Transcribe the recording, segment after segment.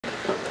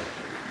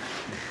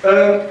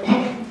As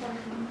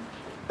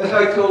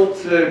I told,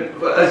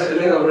 as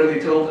Elena already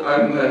told,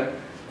 I'm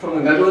from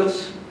the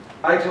Netherlands,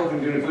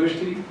 Eindhoven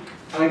University.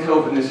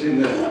 Eindhoven is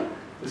in the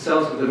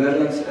south of the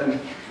Netherlands, and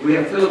we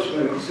have Philips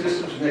Medical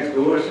Systems next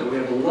door, so we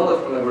have a lot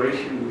of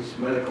collaboration with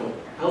medical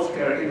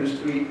healthcare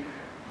industry,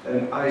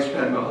 and I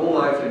spent my whole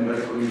life in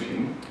medical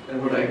imaging.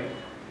 And what I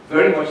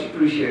very much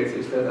appreciate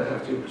is that I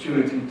have the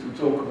opportunity to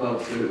talk about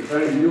the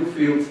very new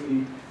field,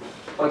 the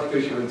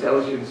artificial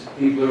intelligence,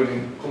 deep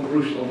learning,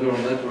 convolutional neural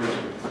networks.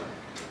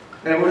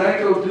 And what I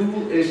go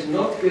do is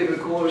not give a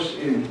course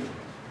in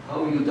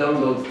how you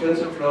download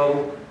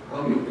TensorFlow,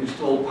 how you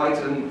install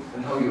Python,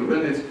 and how you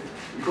run it,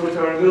 because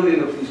there are a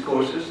million of these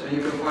courses and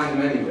you can find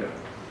them anywhere.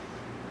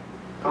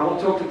 I will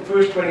talk the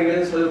first 20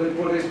 minutes a little bit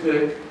what is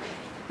the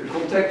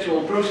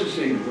contextual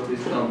processing that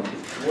is done.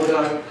 What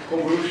are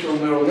convolutional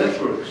neural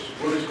networks?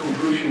 What is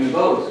convolution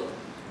about?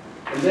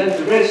 And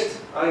then the rest,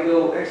 I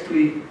go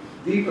actually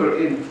deeper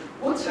in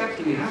what's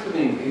actually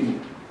happening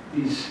in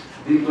these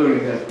deep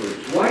learning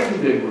networks. Why do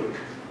they work?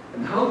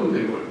 And how do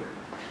they work?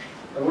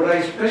 And what I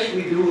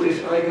especially do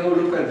is I go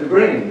look at the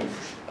brain.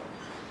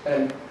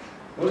 And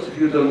most of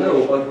you don't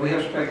know, but we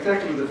have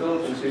spectacular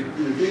developments in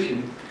computer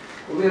vision,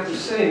 but we have the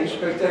same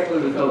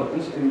spectacular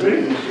developments in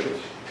brain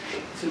research.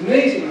 It's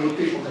amazing what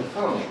people have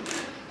found.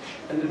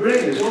 And the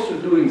brain is also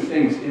doing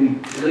things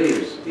in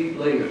layers, deep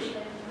layers.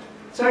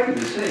 Exactly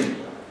the same.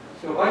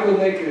 So I will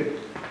make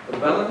a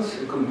balance,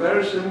 a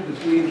comparison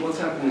between what's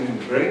happening in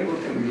the brain,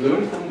 what can we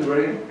learn from the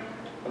brain,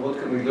 and what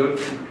can we learn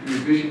from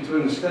computer vision to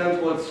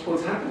understand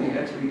what's happening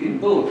actually in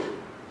both.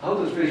 How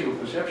does visual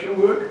perception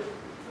work?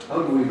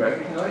 How do we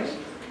recognize?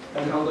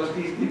 And how does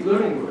deep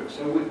learning work?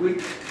 So we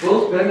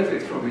both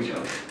benefit from each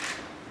other.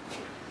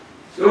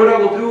 So what I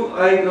will do,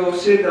 I go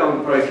sit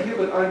down right here,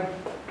 but I'm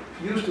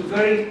used to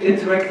very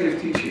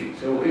interactive teaching.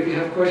 So if you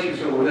have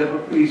questions or whatever,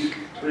 please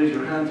raise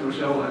your hand or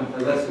so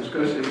and let's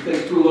discuss. If it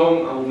takes too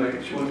long, I will make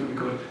it shorter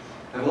because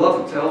I have a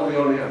lot to tell. We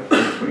only have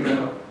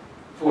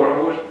 4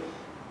 hours.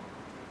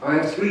 I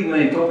have 3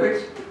 main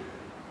topics.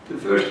 The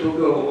first will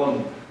go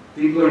on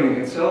deep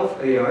learning itself,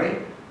 AI.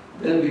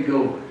 Then we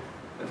go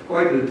have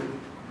quite a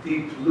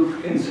deep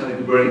look inside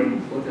the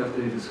brain. What have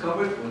they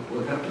discovered?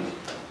 What happens?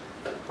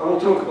 I will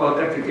talk about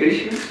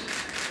applications,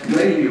 and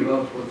mainly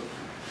about what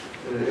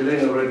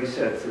Elena already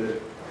said.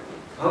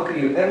 How can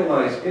you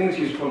analyze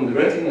images from the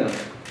retina?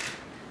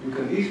 You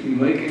can easily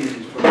make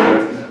images from the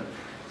retina.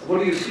 What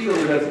do you see on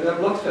the retina?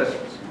 Blood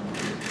vessels.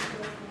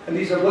 And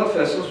these are blood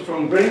vessels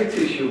from brain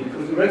tissue,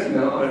 because the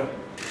retina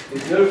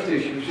is nerve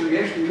tissue, so you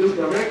actually look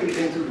directly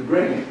into the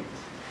brain.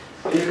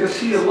 And you can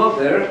see a lot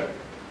there.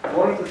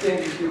 One of the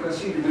things is you can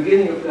see the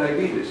beginning of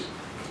diabetes.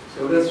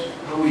 So that's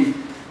how we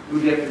do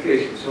the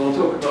application. So I'll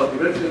talk about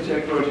the retina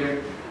check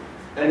project.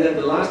 And then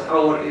the last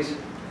hour is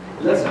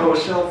let's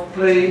ourselves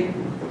play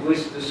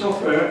with the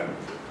software.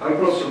 I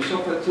brought some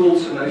software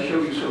tools and I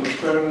show you some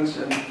experiments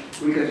and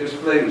we can just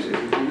play with it.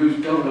 You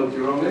can download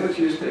your own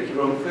images, take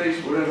your own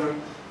face, whatever.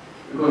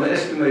 We're going to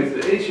estimate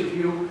the age of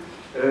you,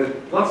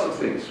 lots of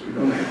things. We're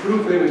going to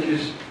improve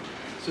images.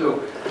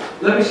 So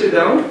let me sit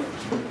down.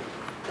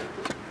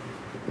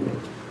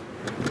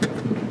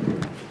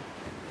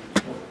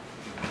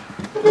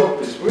 Hope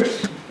this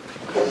works.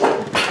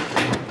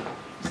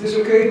 Is this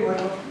okay? Do I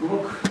not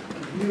block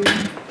view?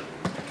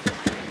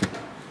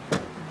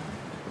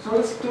 So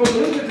let's talk a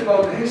little bit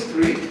about the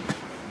history.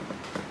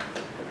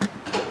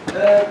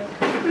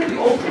 It's pretty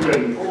old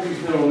already, all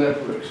these neural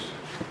networks.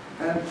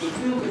 And the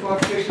field of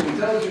artificial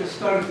intelligence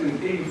started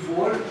in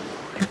 '84,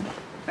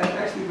 and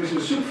actually was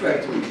a soup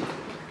factory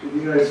in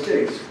the United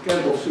States,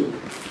 Campbell Soup.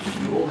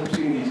 You all have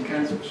seen these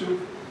cans of soup.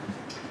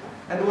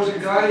 And there was a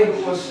guy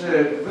who was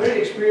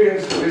very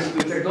experienced with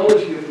the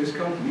technology of this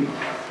company.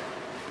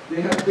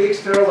 They had big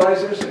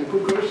sterilizers and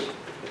cookers,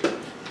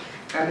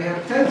 and they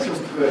had tens of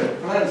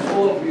plants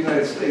all over the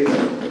United States.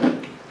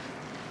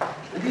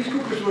 And these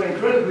cookers were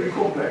incredibly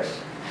complex.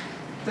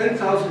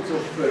 10,000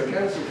 of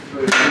cans of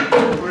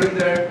soup were in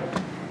there,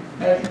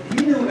 and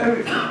he knew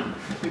everything.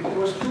 If it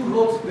was too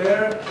hot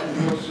there, and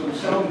there was some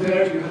sound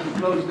there, you had to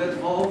close that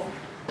valve.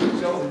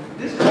 So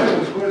this guy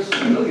was worth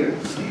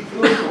millions. He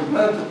flew from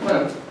plant to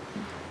plant.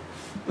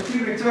 But he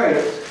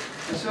retired,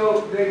 and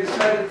so they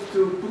decided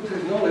to put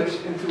his knowledge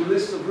into a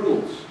list of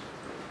rules.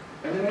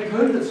 And they made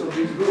hundreds of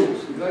these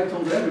rules. The guy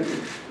told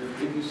everything.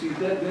 If you see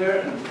that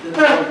there, and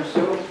that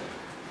so.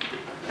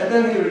 And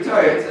then he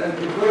retired, and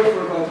he worked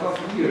for about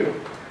half a year.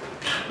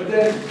 But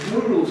then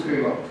new rules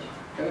came up,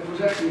 and it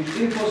was actually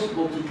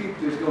impossible to keep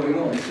this going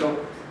on.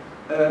 So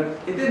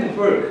it didn't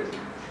work.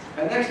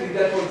 And actually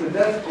that was the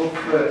death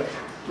of, it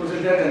was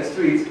a dead-end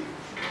street.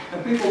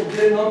 And people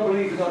did not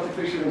believe in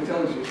artificial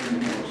intelligence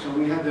anymore. So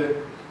we had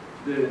the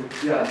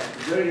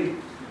very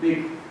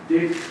big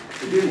dip.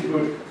 It didn't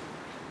work.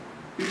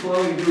 People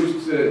only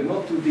used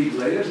not 2 deep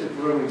layers, it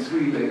were only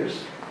 3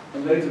 layers.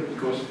 And later,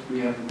 because we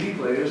have the deep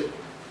layers,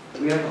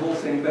 we had the whole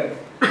thing back.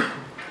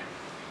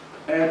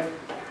 And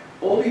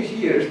all these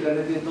years that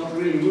it did not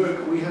really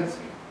work, we had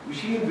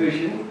machine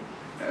vision,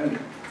 and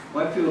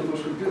my field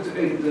was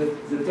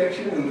computer-aided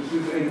detection and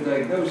computer-aided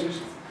diagnosis.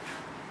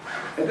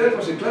 And that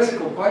was a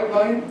classical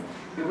pipeline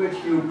in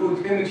which you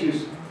put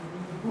images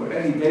or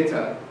any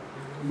data.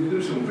 You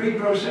do some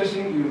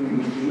pre-processing, you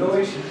remove the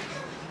noise,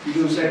 you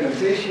do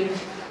segmentation.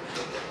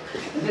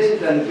 And this is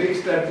then the big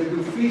step to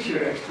do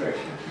feature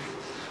extraction.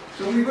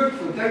 So we worked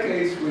for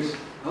decades with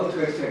how to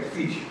extract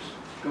features.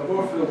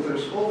 Gabor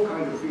filters, all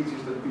kinds of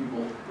features that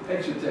people,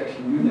 edge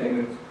detection, you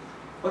name it.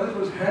 But it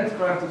was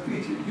handcrafted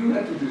features. You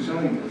had to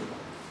design them.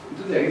 And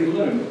today you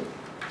learn them.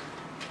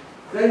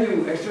 Then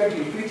you extract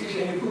these features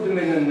and you put them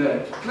in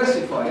a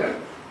classifier.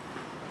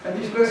 And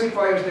these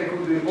classifiers, they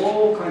could be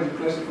all kinds of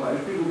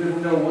classifiers. People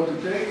didn't know what to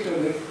take, so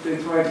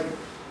they tried,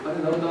 I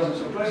don't know,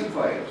 dozens of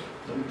classifiers.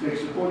 You take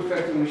support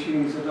vector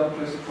machines, adult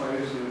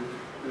classifiers,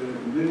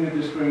 linear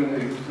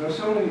discriminators. There are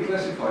so many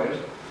classifiers.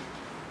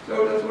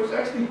 So that was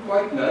actually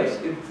quite nice.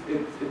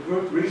 It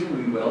worked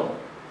reasonably well.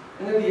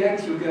 And in the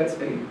end, you get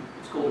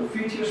it's called a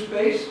feature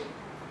space.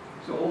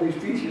 So all these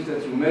features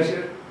that you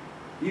measure.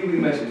 Here we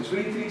measure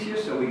 3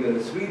 features, so we get a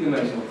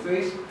 3-dimensional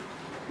face.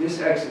 This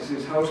axis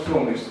is how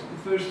strong is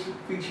the first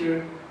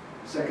feature.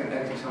 The second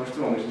axis, how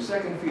strong is the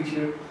second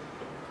feature.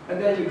 And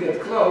then you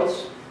get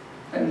clouds.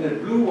 And the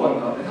blue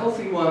ones are the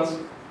healthy ones.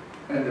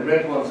 And the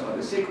red ones are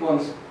the sick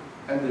ones.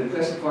 And the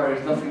classifier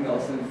is nothing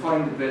else than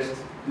find the best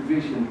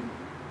division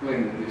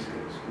plane in this case,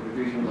 or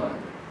division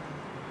line.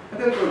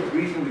 And that worked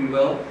reasonably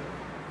well.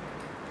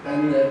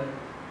 And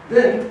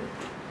then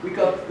we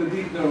got the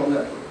deep neural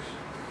networks.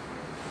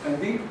 And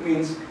deep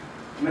means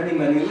many,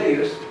 many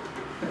layers.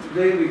 And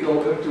today we go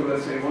up to,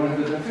 let's say,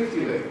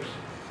 150 layers.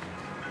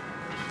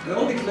 And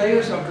all these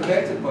layers are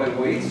connected by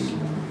weights.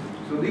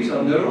 So these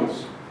are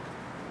neurons.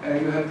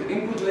 And you have the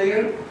input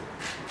layer,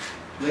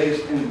 layers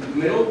in the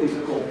middle, these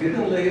are called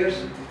hidden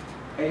layers.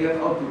 And you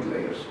have output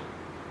layers.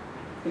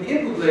 And the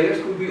input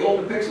layers could be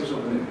all the pixels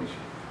of an image.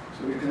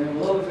 So you can have a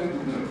lot of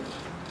input neurons.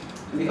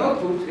 And the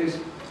output is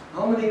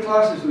how many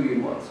classes do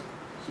you want?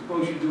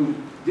 Suppose you do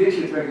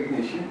digit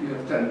recognition, you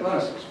have 10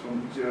 classes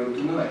from 0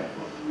 to 9.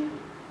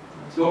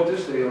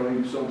 Doctors, they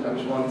only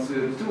sometimes want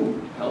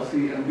 2,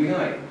 healthy and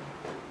benign.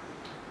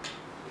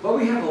 But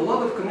we have a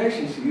lot of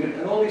connections here,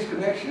 and all these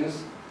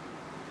connections,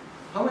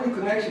 how many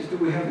connections do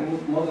we have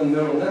in modern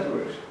neural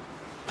networks?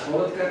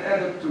 Well, it can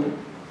add up to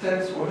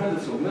tens or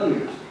hundreds of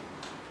millions.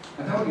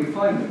 And how do you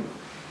find them?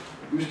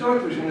 You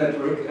start with a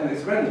network and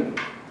it's random.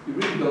 You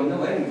really don't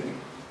know anything.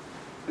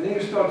 And then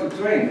you start to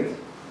train it.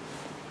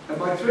 And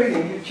by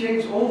training, you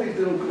change all these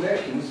little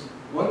connections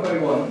one by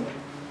one.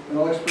 And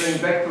I'll explain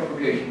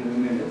back-propagation in a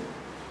minute,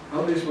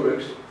 how this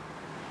works.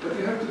 But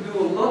you have to do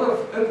a lot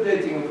of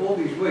updating of all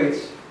these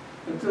weights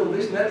until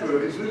this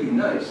network is really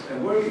nice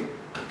and working.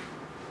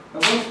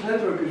 And once the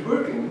network is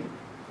working,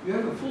 you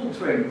have a full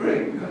trained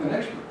brain, you have an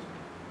expert.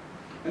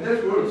 And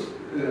that's worth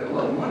a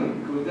lot of money,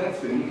 because that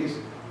thing is,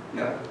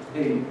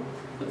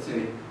 let's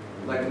say,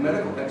 like a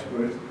medical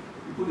expert,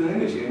 you put an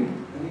image in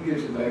and he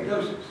gives a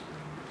diagnosis.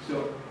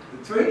 So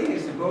the training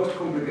is the most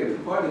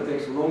complicated part. That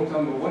takes a long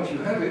time, but once you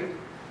have it,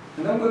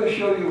 and I'm going to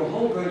show you a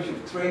whole bunch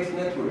of trained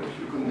networks.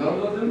 You can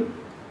download them,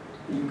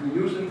 and you can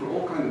use them for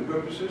all kinds of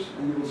purposes,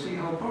 and you will see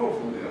how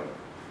powerful they are.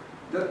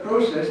 That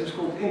process is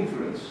called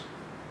inference.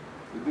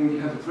 It means you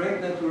have a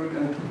trained network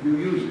and you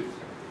use it.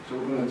 So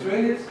we're going to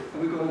train it,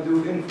 and we're going to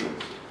do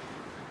inference.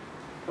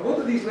 And what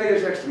do these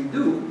layers actually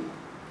do?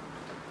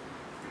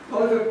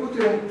 Well, if I put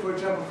in, for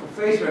example, for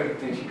face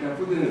recognition, I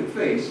put in a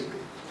face.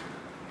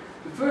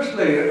 The first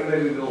layer, and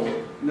maybe we all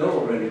know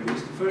already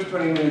this, the first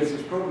 20 minutes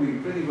is probably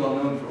pretty well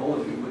known for all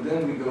of you, but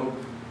then we go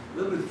a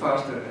little bit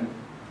faster and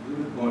a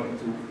little bit more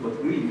into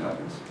what really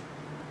happens.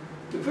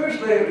 The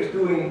first layer is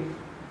doing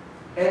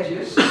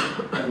edges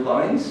and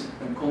lines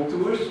and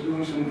contours,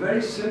 doing some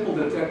very simple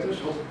detectors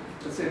of,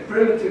 let's say,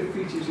 primitive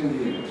features in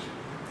the image.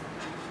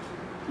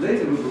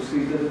 Later we will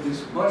see that it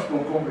is much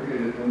more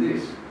complicated than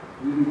this.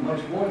 We do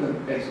much more than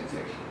edge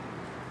detection.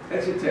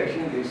 Edge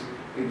detection is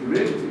a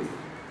derivative,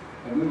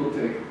 and we will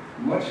take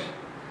much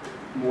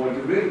more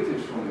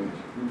derivatives from image.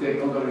 We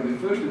take not only the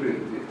first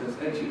derivative,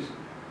 that's edges,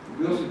 but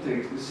we also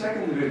take the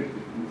second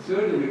derivative, and the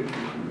third derivative,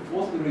 and the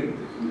fourth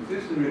derivative, and the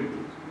fifth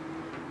derivative.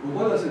 But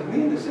what does it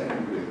mean, the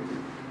second derivative?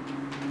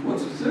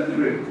 What's the third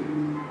derivative?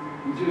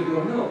 We just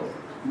don't know.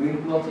 I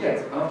mean, not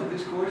yet. After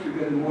this course, you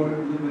get a little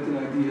bit an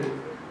idea.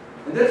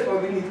 And that's why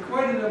we need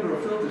quite a number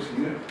of filters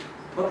here.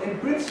 But in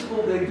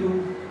principle,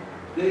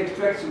 they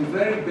extract some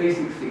very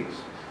basic things.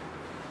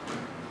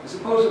 I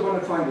suppose I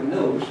want to find the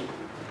nose.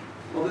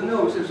 Well, the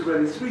nose has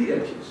already 3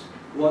 edges.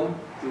 1,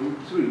 2,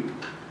 3.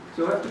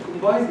 So I have to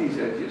combine these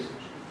edges.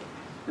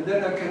 And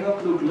then I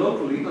cannot look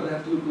locally, but I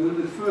have to look a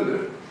little bit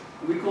further.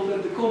 And we call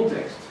that the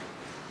context.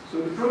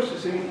 So the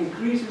processing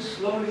increases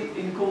slowly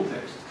in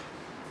context.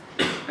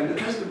 And it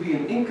has to be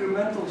an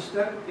incremental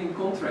step in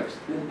context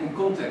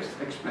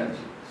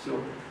expansion.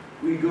 So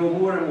we go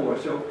more and more.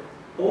 So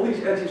all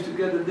these edges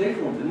together, they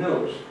form the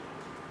nose.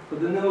 But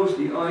the nose,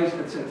 the eyes,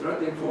 etc.,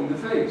 they form the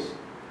face.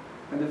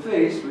 And the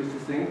face, with the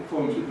thing,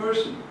 forms the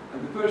person.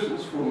 And the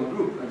persons form a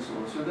group, and so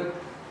on. So that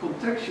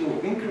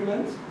contextual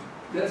increment,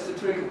 that's the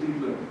trick of deep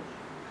learning.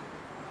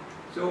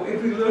 So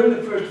if we learn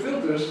the first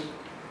filters,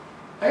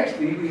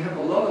 actually we have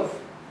a lot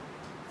of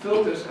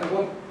filters, and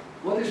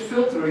what is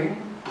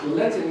filtering? The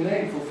Latin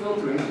name for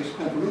filtering is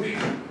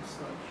convolution.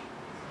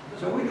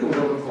 So we do a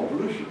lot of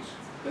convolutions.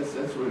 That's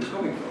where it's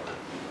coming from.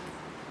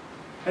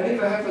 And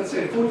if I have, let's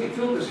say, 40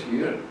 filters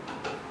here,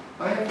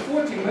 I have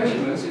 40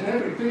 measurements in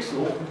every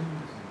pixel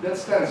that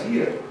stands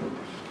here.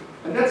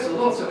 And that's a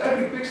lot. So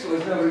every pixel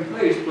is now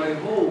replaced by a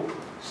whole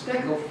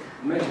stack of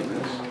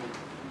measurements.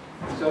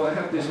 So I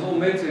have this whole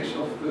matrix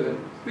of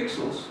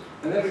pixels,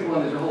 and every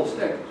one is a whole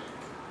stack.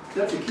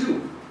 That's a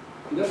cube.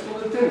 And that's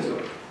called a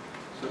tensor.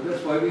 So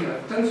that's why we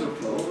have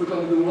TensorFlow. We're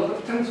going to do a lot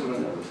of tensor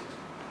analysis.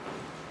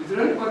 Is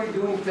there anybody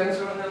doing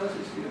tensor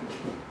analysis here?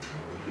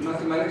 The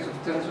mathematics of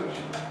tensors?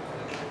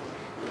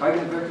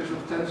 Eigenvectors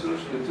of tensors,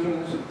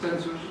 determinants of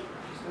tensors?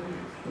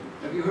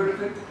 Have you heard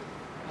of it?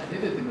 I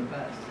did it in the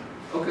past.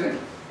 Okay.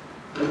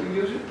 Did you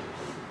use it?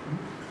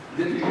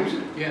 Did you use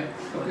it? Yeah,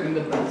 okay. In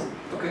the past.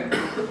 Okay.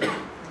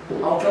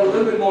 I'll tell a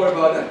little bit more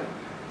about it.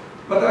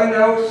 But I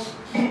now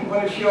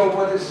want to show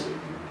what is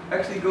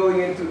actually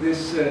going into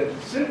this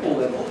simple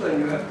level. Then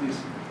you have these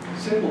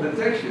simple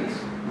detections,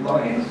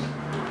 lines.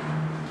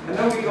 And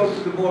now we go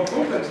to the more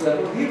complex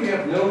level. Here we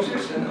have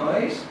noses and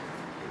eyes.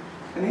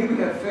 And here we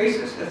have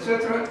faces,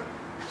 etc.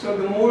 So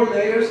the more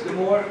layers, the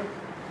more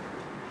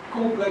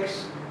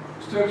complex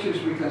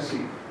structures we can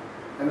see.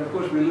 And of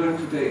course we learn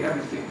today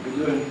everything.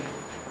 We learn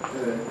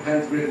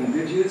handwritten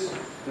digits.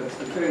 That's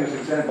the famous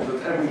example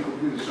that every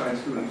computer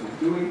science student is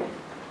doing.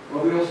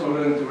 But we also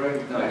learn to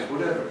recognize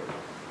whatever.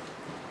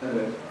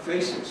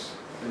 Faces,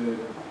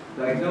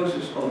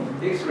 diagnosis on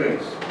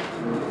X-rays.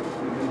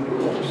 We can do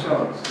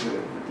ultrasound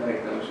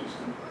diagnosis.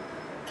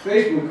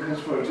 Facebook has,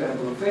 for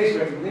example, a face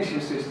recognition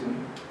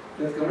system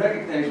that can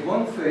recognize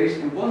one face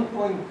in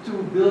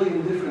 1.2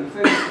 billion different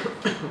faces.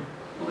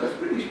 Well, that's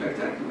pretty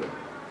spectacular.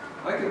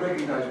 I can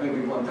recognize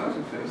maybe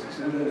 1,000 faces,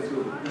 and then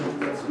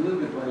that's a little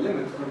bit my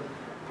limit, but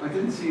I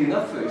didn't see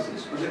enough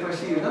faces. But if I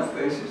see enough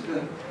faces,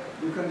 then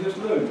you can just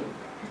learn.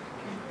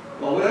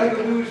 Well, what I'm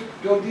going to do is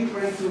go deeper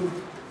into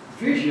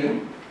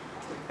vision,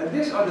 and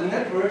these are the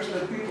networks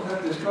that people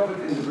have discovered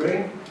in the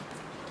brain.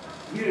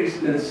 Here is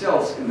the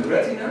cells in the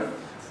retina,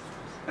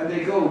 and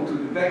they go to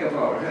the back of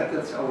our head.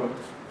 That's our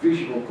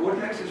visual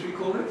cortex, as we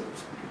call it.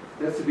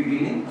 That's the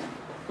beginning.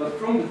 But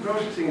from the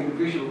processing in the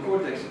visual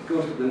cortex, it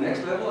goes to the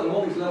next level, and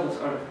all these levels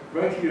are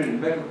right here in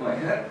the back of my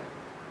head.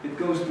 It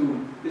goes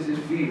to, this is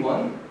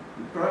V1,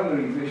 the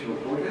primary visual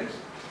cortex.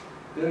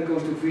 Then it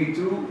goes to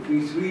V2,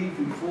 V3,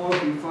 V4,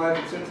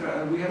 V5,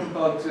 etc. And we have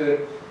about,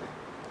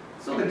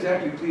 it's not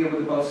exactly clear,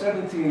 but about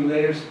 17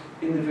 layers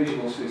in the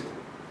visual system.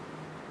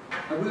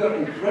 And we are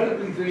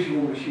incredibly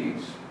visual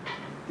machines.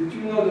 Did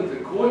you know that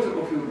a quarter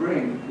of your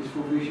brain is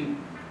for vision?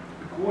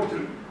 A quarter,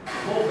 the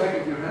whole back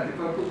of your head. If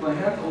I put my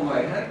hand on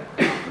my head,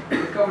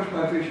 it covers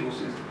my visual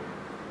system.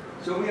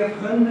 So we have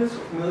hundreds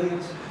of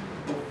millions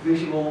of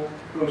visual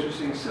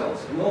processing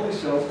cells, and all these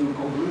cells do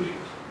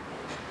convolutions.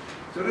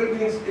 So that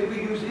means if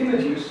we use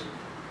images,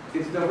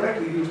 it's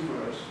directly used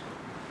for us.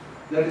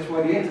 That is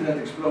why the internet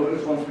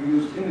exploded once we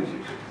used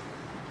images.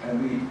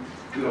 And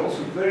we are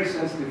also very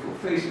sensitive for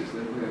faces,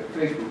 that we have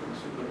Facebook and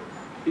so on.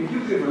 If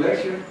you give a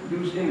lecture,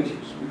 use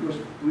images,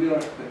 because we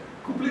are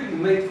completely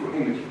made for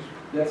images.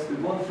 That's the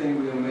one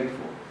thing we are made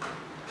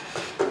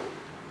for.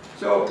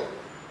 So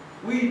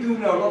we do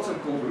now lots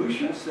of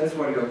convolutions. That's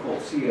why they are called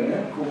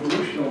CNN,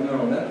 convolutional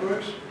neural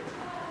networks.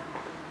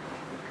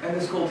 And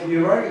it's called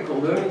hierarchical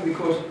learning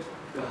because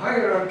the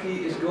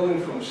hierarchy is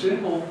going from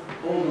simple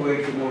all the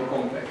way to more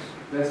complex.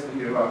 That's the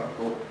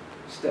hierarchical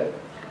step.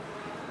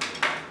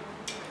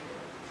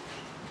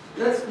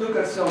 Let's look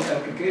at some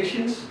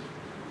applications.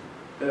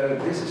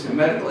 This is a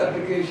medical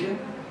application.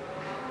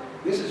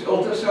 This is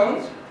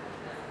ultrasound.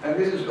 And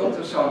this is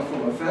ultrasound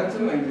from a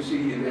phantom. And you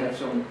see here they have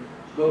some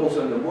bubbles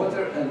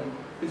underwater. And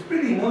it's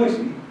pretty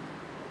noisy.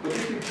 But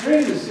if you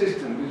train the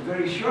system with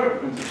very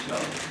sharp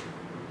ultrasound,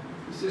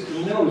 the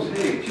system knows,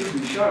 hey, it should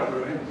be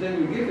sharper. And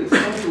then you give it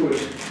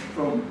contours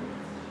from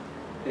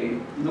a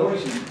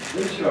noisy,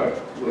 unsharp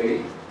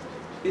way.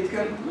 It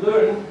can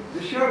learn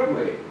the sharp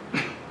way.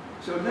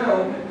 So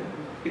now,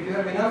 if you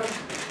have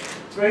enough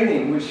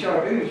training with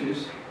sharp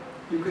images,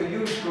 you can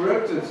use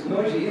corrupted,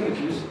 noisy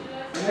images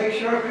and make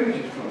sharp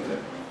images from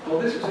them. Well,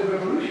 this is a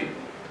revolution.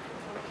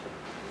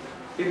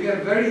 If you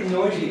have very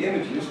noisy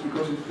images,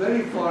 because it's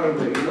very far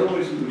away, low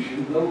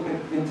resolution, low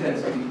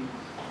intensity,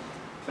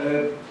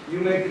 you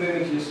make the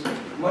images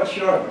much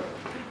sharper.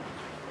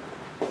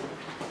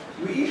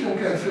 We even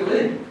can fill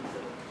in.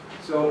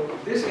 So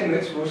this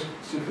image was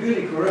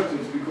severely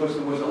corrupted because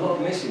there was a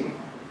lot missing.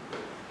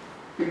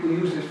 People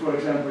use this, for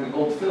example, in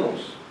old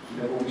films.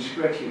 You have all these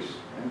scratches,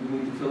 and you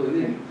need to fill it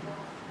in.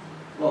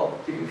 Well,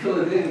 if you fill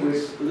it in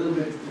with a little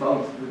bit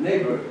about the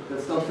neighbor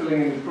that's not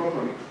filling in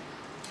properly,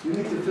 you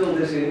need to fill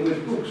this in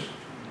with books.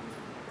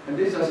 And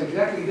this does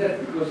exactly that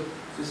because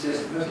the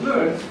system has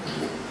learned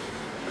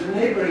the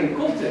neighboring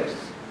context,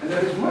 and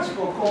that is much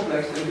more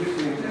complex than just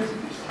the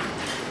intensities.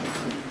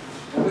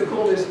 And we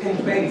call this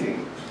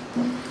in-painting.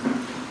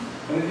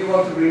 And if you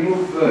want to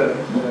remove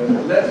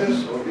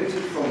letters or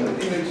digits from an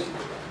image,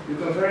 you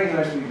can very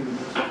nicely do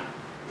this.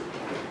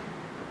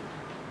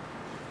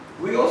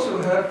 We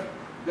also have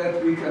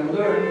that we can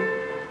learn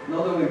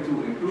not only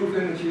to improve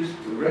images,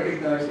 to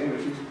recognize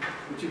images,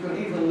 but you can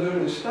even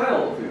learn the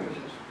style of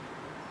images.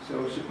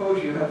 So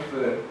suppose you have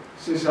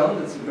Cézanne,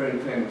 that's a very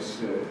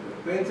famous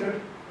painter.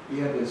 He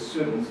had a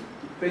certain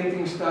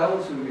painting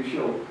style, so you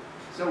show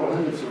several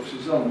hundreds of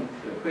Cézanne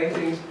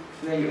paintings,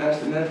 and then you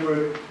ask the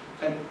network,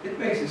 and it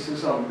makes a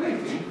Cézanne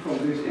painting from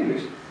this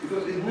image,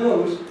 because it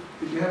knows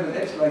if you have an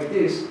edge like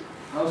this,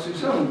 how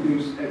Cézanne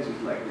used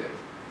edges like that.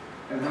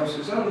 And how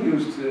Cézanne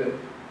used to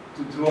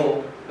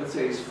draw, let's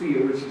say, a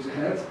sphere, which is a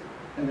head,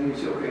 and then you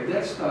say, okay,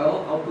 that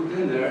style I'll put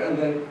in there, and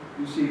then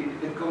you see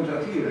it comes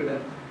out here.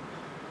 And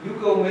you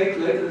go make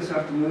later this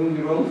afternoon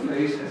your own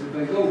face as a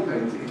Van Gogh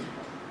painting.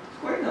 It's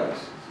quite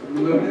nice. So you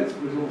learn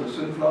it with all the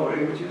sunflower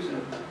images,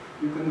 and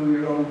you can do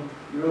your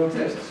own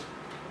tests.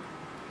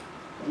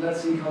 But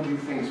let's see how these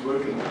things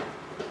working.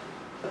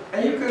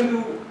 And you can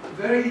do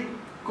very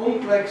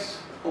complex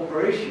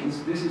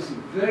operations. This is a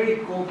very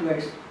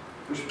complex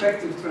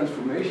perspective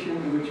transformation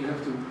in which you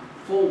have to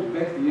fold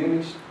back the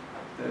image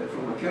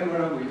from a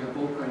camera, where you have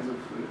all kinds of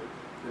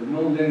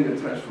non-linear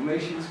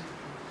transformations.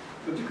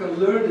 But you can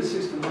learn the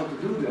system how to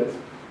do that.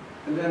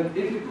 And then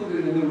if you put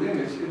in a new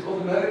image, it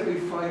automatically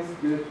finds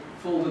the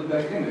folded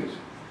back image.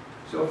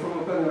 So from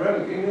a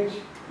panoramic image,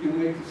 you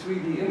make the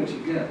 3D image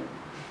again.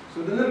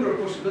 So the number of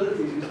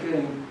possibilities is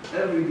getting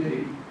every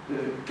day,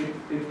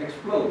 it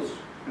explodes.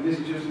 And this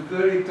is just a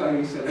very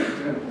tiny set of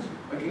examples.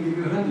 I can give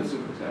you hundreds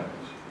of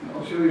examples. And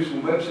I'll show you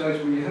some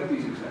websites where you have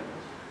these examples.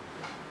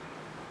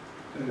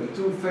 The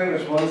two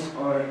famous ones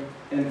are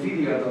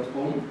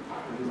Nvidia.com,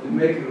 that is the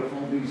maker of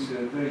all these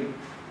very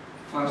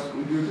fast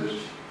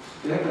computers.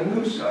 They have a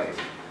news site,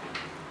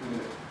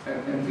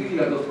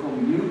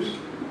 Nvidia.com News.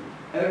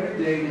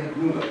 Every day they have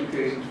new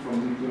applications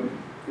from deep learning.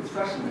 It's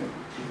fascinating.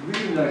 It's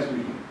really nice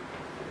reading.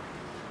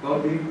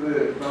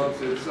 About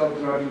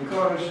self-driving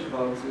cars,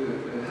 about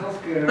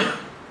healthcare.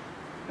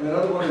 And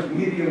another one is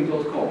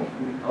Medium.com,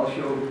 and I'll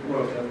show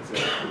more of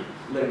that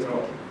later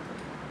on.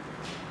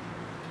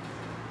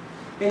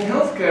 In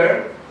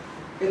healthcare,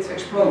 it's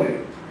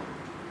exploding.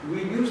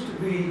 We used to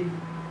be,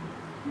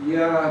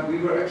 we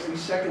were actually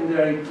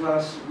secondary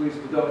class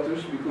with the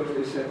doctors, because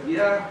they said,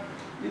 yeah,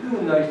 you do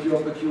a nice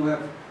job, but you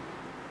have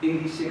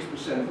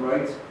 86%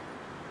 right,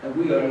 and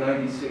we are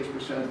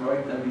 96%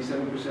 right,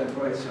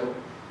 97% right, so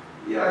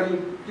yeah,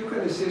 you can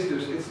assist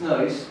us, it's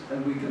nice,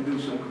 and we can do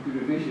some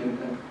computer vision,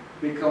 and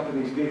big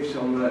companies gave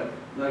some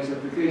nice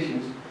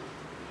applications.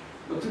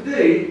 But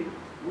today,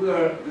 we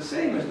are the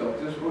same as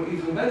doctors, or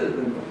even better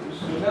than doctors.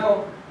 So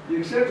now the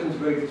acceptance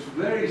rate is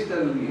very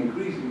steadily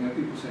increasing, and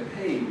people say,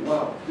 hey,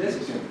 wow, this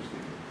is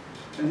interesting.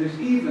 And there's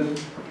even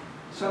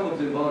some of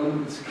them are a little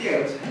bit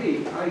scared.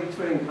 Hey, I'm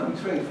trained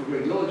for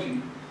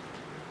radiology.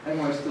 Am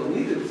I still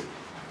needed?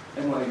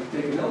 Am I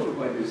taken over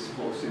by this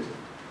whole system?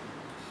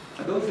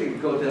 I don't think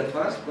it goes that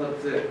fast, but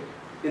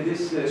it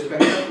is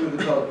spectacular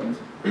development.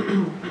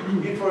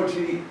 Here, for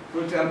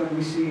example,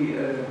 we see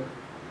a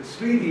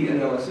 3D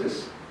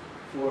analysis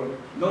for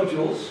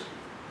nodules.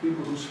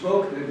 People who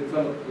smoke, they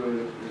develop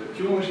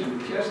tumors in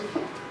the chest.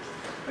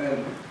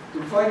 And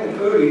to find them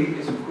early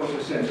is, of course,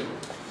 essential.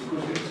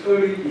 Because if it's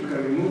early, you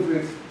can remove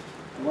it.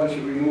 And once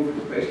you remove it,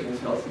 the patient is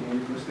healthy, and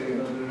you can stay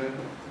another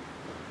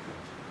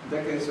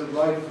decades of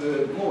life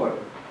more.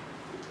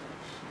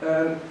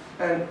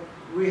 And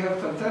we have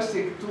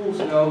fantastic tools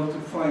now to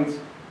find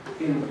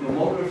in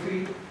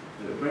mammography,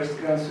 breast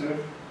cancer,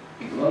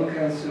 lung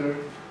cancer,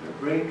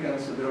 brain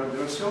cancer.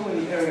 There are so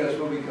many areas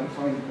where we can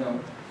find now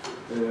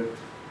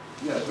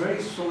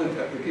very solid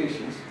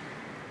applications.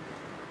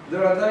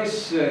 There are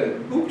nice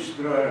books,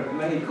 there are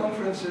many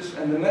conferences,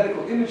 and the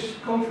medical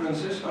image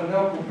conferences are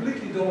now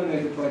completely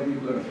dominated by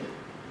deep learning.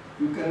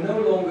 You can no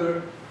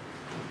longer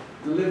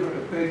deliver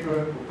a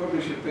paper or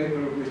publish a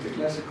paper with the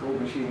classical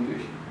machine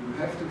vision. You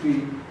have to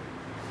be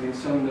in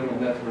some neural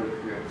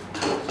network here.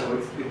 So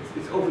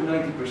it's over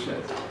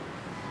 90%.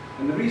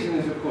 And the reason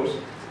is, of course,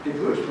 it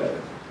works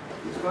better.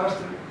 It's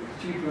faster,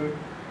 it's cheaper,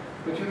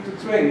 but you have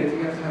to train it,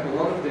 you have to have a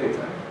lot of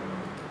data.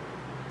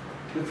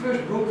 The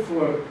first book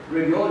for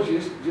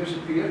radiologists just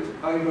appeared.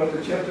 I wrote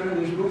a chapter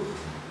in this book.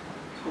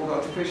 It's called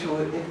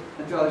Artificial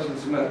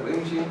Intelligence in Medical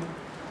Imaging.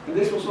 And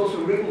this was also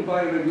written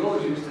by a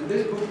radiologist, and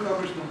this book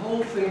covers the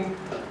whole thing,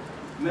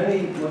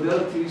 many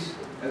modalities,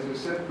 as I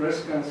said,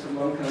 breast cancer,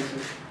 lung cancer,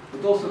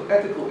 but also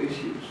ethical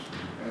issues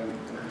and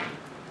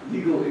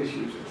legal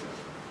issues,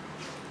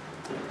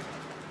 etc.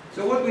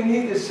 So what we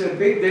need is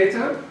big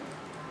data.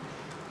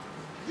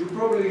 You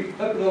probably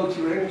upload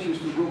your images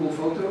to Google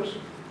Photos.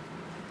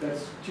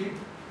 That's cheap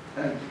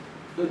and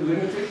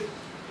unlimited.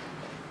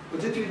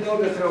 But did you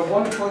know that there are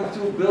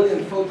 1.2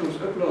 billion photos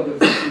uploaded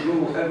to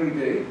Google every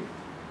day?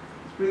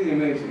 It's pretty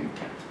amazing.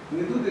 And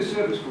they do this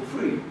service for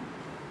free.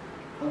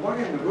 And why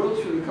in the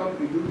world should a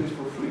company do this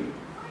for free?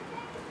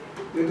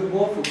 They do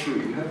more for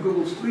free. You have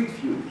Google Street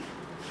View.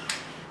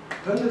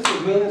 Hundreds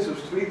of millions of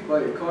streets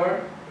by a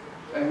car,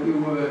 and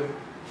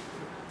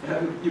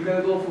you get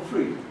it all for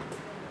free.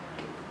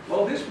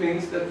 Well, this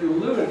means that you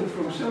learn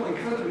from so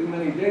incredibly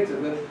many data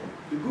that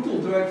the Google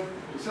Drive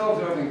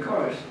self-driving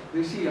cars,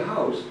 they see a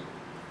house,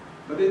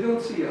 but they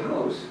don't see a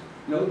house.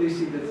 No, they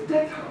see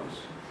that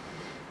house.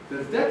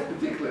 That's that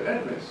particular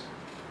address.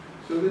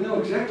 So they know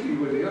exactly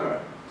where they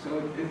are.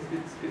 So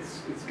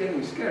it's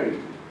getting scary.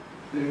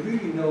 They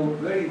really know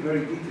very,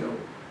 very detailed.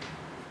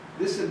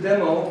 This is a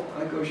demo.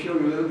 I can show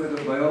you a little bit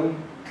of my own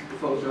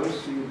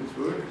photos, see if it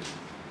works.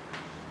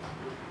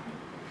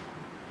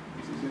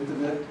 This is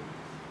internet.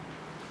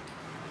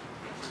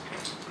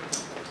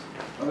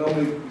 I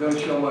normally don't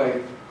show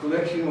my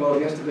collection. Well,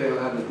 yesterday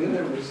I had a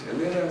dinner with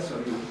Elena, so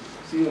you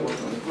see I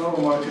was on the flower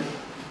market.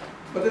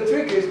 But the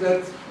trick is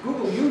that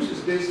Google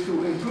uses this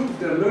to improve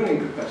their learning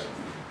capacity.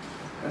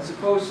 And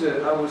suppose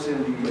I was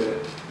in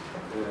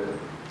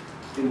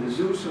the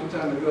zoo some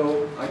time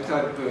ago. I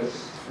type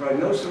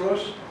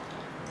rhinoceros,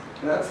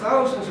 and I had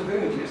thousands of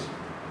images.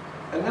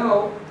 And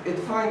now it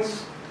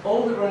finds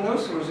all the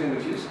rhinoceros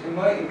images in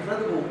my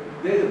incredible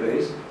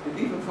database. It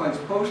even finds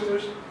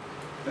posters.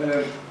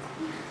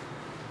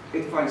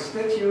 It finds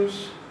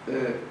statues,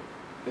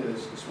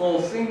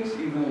 small things,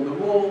 even on the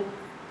wall.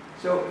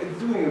 So it's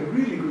doing a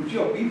really good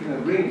job, even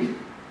in rain.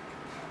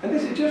 And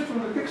this is just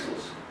from the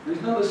pixels.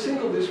 There's not a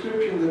single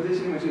description that this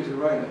image is a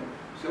rhino.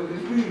 So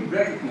it's really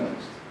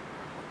recognized.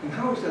 And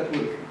how is that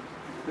working?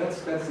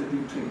 That's the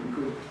deep thing,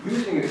 because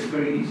using it is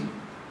very easy.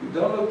 You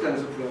download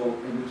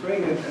TensorFlow and you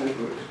train it and it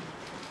works.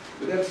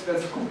 But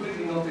that's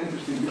completely not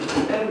interesting,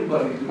 because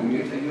everybody's doing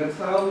it, and you have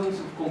thousands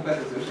of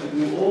competitors and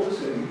doing all the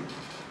same.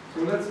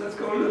 So let's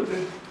go a little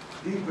bit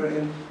deeper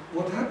in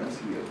what happens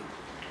here.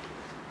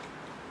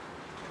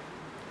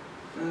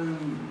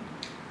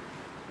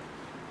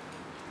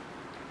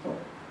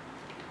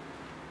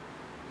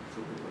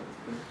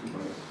 Let's do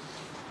my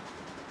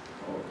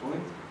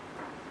PowerPoint.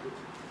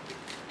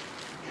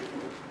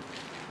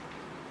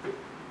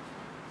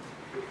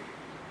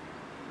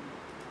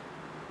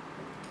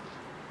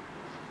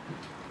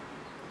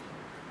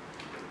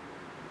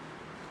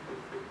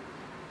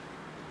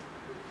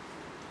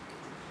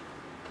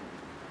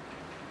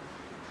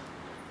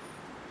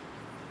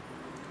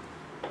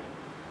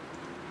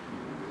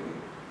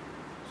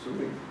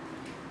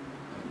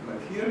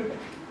 Right here.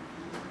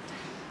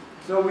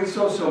 So we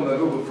saw some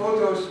Google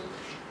photos.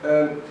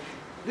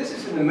 This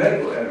is in the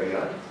medical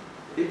area.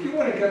 If you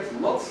want to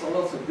get lots and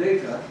lots of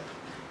data,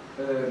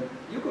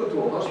 you go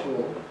to a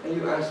hospital and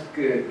you ask,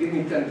 give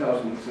me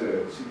 10,000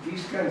 CT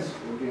scans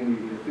or give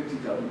me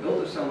 50,000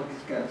 ultrasound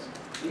scans.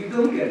 And you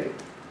don't get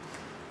it.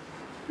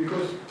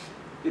 Because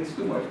it's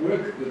too much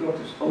work, the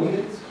doctors own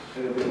it,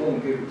 they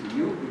won't give it to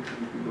you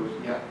because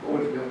yeah,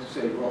 or you have to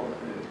say, well,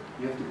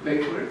 you have to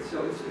pay for it,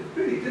 so it's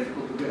pretty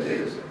difficult to get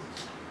data sets.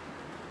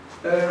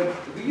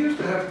 We used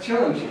to have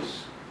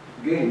challenges,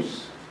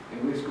 games,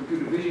 in which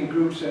computer vision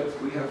group said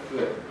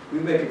we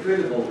make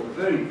available a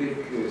very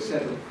big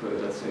set of,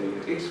 let's say,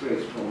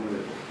 X-rays from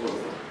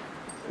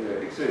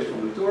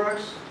the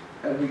thorax,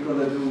 and we're going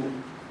to do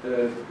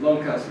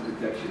lung cancer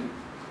detection.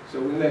 So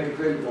we make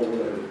available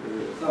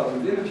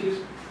 1,000 images,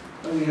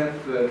 and we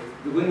have the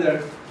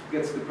winner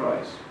gets the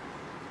prize.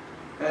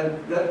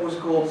 And that was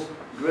called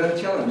Grand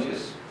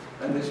Challenges,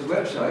 and there's a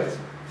website,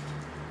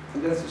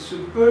 and that's a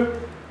superb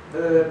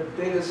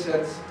data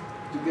set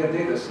to get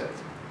data set.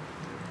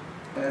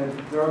 And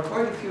there are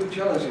quite a few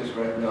challenges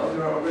right now.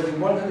 There are already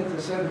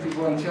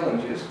 171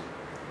 challenges.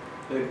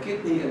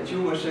 Kidney and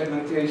tumor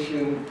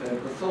segmentation,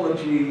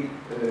 pathology,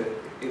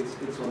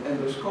 it's on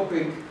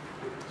endoscopic.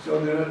 So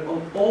there are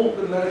on all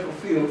the medical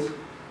fields,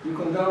 you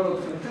can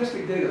download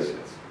fantastic data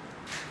sets.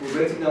 For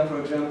retina, for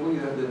example, you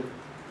have the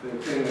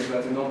famous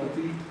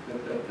retinopathy,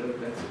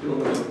 that's the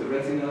illness of the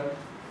retina,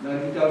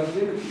 90,000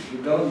 images, you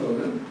download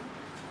them.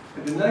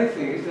 And the nice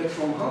thing is that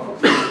from half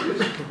of the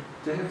images,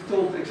 they have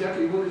told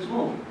exactly what is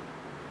wrong.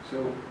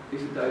 So,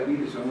 is it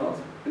diabetes or not?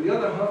 And the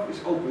other half is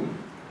open,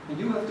 and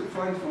you have to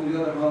find from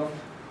the other half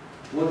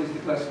what is the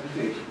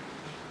classification.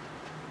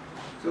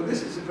 So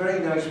this is a very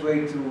nice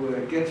way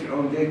to get your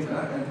own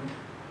data and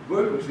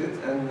work with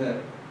it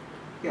and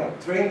yeah,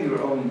 train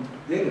your own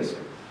data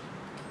set.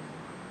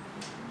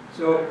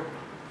 So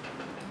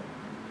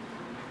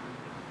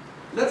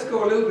let's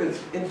go a little bit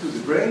into the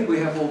brain. We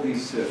have all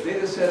these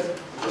data sets,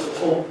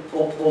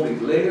 all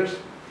these layers.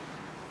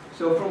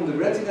 So from the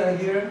retina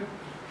here,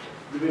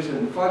 there is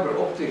a fiber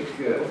optic,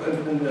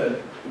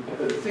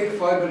 a thick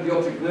fiber, the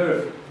optic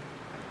nerve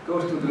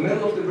goes to the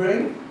middle of the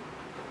brain.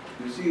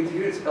 You see it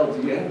here, it's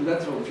LGN,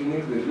 lateral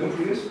geniculate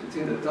nucleus, it's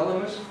in the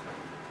thalamus.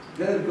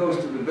 Then it goes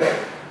to the back,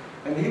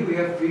 and here we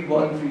have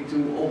V1,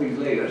 V2, all these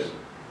layers.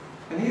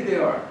 And here they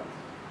are.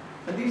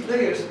 And these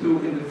layers do,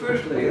 in the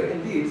first layer,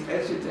 indeed,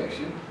 edge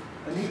detection.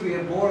 And here we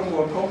have more and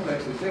more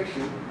complex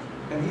detection.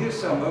 And here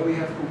somewhere we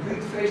have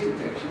complete face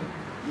detection.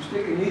 You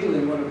stick a needle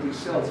in one of these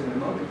cells in a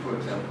monkey, for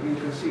example, and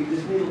you can see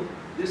this needle,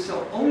 this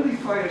cell only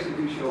fires if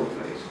you show a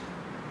face.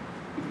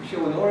 If you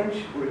show an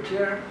orange or a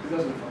chair, it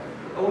doesn't fire,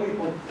 but only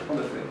on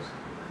the face.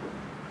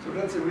 So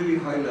that's a really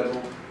high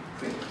level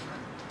thing.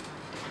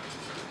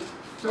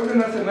 So the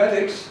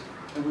mathematics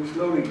and we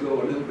slowly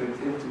go a little bit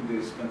into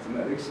this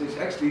mathematics, is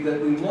actually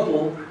that we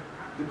model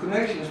the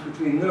connections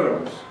between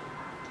neurons.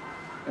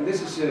 And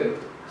this is a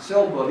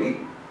cell body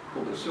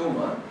called a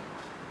soma,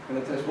 and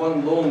it has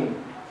one long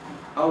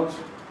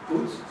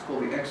output, it's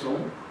called the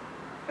axon.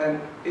 And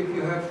if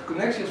you have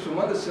connections from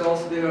other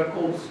cells, they are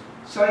called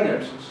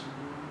synapses.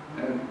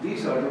 And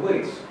these are the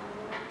weights.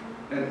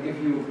 And if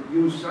you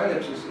use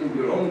synapses in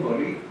your own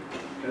body,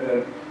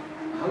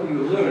 how do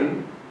you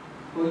learn?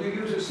 Well, you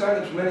use a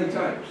synapse many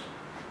times.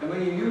 And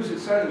when you use a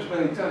synapse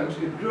many times,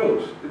 it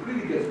grows. It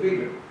really gets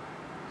bigger.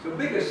 So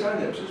bigger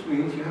synapses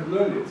means you have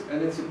learned it,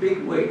 and it's a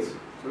big weight.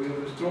 So you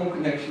have a strong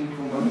connection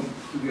from one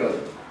to the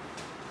other.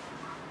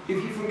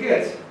 If you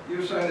forget,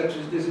 your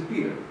synapses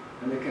disappear,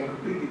 and they can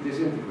completely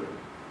disintegrate.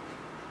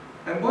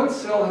 And one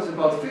cell has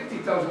about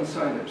 50,000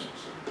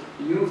 synapses.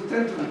 You have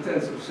 10 to the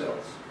 10th of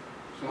cells.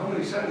 So how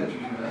many synapses you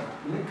have?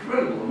 An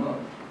incredible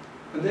amount.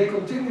 And they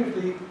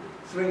continuously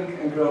shrink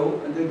and grow,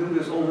 and they do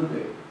this all the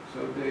day. So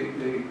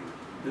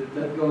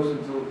that goes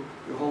until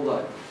your whole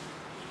life.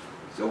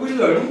 So we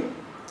learn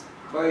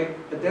by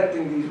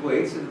adapting these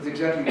weights, and it's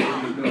exactly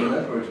what these neural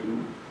networks do.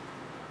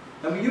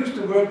 And we used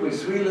to work with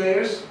 3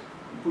 layers, you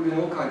put in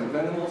all kinds of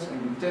animals,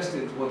 and you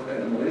tested what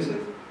animal is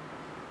it.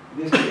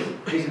 This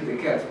is it a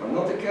cat or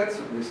not a cat?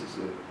 So this is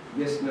a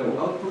yes-no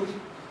output.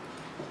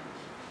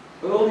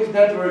 But all these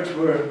networks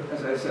were,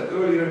 as I said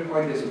earlier,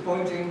 quite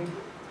disappointing.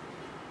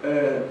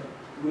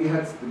 We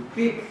had the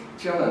big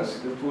challenge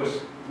that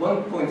was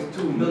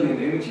 1.2 million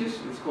images.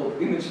 It's called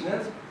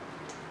ImageNet.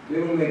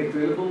 They were made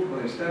available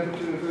by Stanford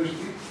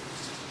University.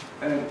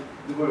 And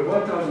there were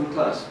 1,000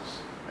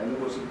 classes. And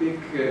there was a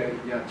big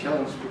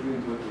challenge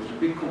between them. There was a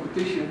big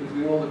competition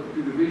between all the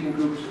computer vision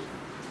groups.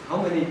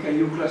 How many can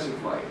you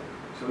classify?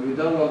 So you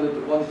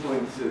downloaded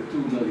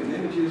 1.2 million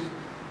images,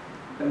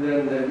 and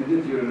then you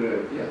did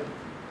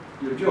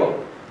your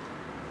job.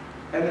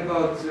 And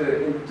about 5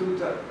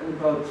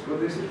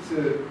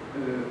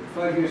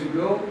 years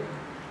ago,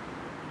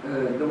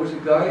 there was a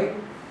guy,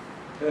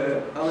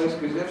 Alex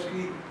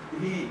Kazewski.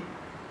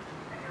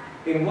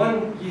 In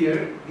 1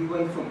 year, he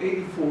went from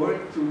 84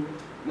 to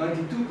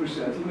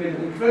 92%. He made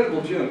an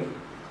incredible jump,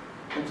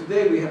 and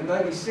today we have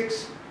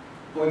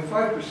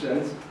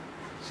 96.5%.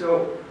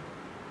 So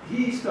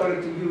he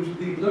started to use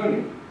deep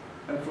learning,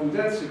 and from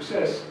that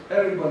success,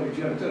 everybody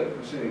jumped up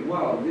and said,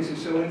 wow, this is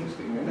so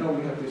interesting. And now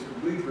we have this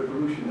complete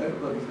revolution.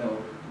 Everybody's now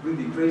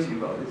really crazy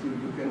about it.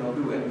 You cannot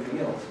do anything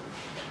else.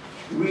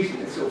 The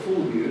reason it's so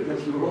full here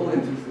that you're all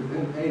interested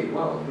in, hey,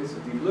 wow, this is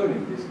deep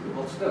learning, this is the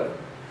hot stuff.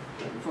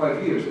 In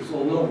 5 years, it's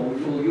all normal,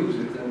 we all use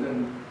it, and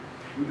then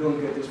we don't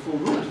get this full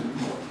rush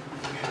anymore.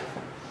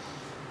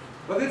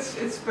 But it's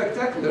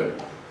spectacular.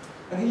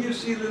 And here you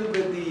see a little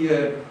bit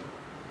the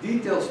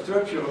detailed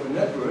structure of a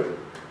network.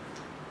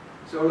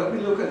 So let me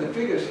look at the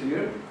figures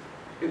here.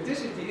 If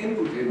this is the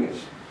input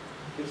image,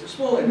 it's a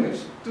small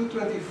image,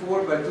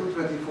 224 by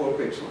 224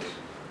 pixels.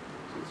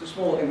 So it's a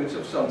small image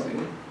of something,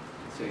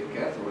 let's say a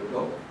cat or a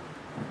dog.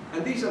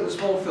 And these are the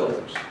small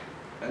filters.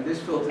 And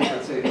this filter is,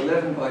 let's say,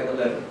 11 by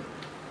 11.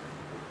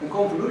 And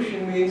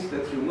convolution means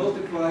that you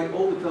multiply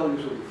all the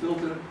values of the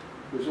filter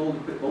with all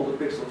the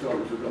pixel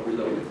values that are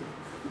below it.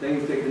 Then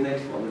you take the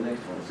next one.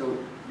 So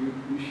you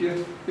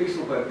shift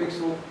pixel by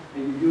pixel,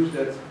 and you use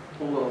that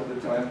all over the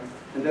time,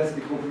 and that's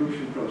the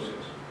convolution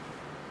process.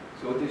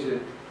 So it is a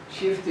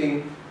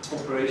shifting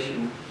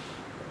operation.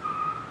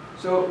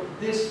 So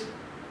this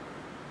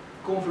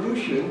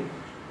convolution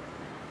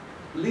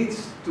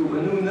leads to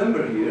a new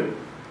number here,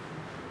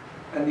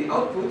 and the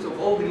output of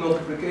all the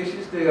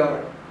multiplications, they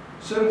are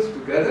summed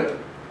together.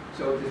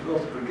 So this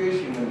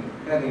multiplication and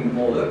adding them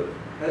all up,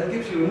 and it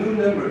gives you a new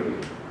number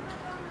here.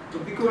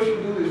 But because you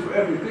do this for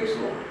every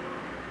pixel,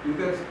 you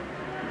get a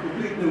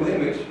complete new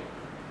image.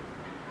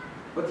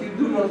 But you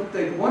do not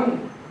take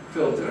one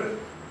filter,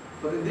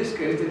 but in this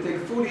case they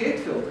take 48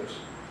 filters.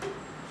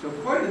 So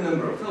quite a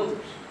number of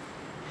filters.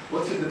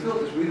 What's in the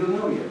filters? We don't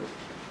know yet.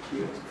 We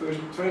have to first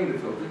train the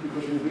filters,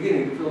 because in the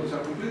beginning the filters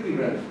are completely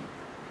random.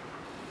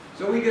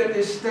 So we get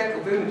this stack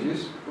of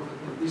images,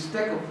 this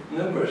stack of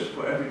numbers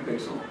for every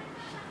pixel.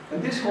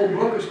 And this whole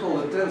block is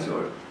called a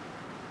tensor.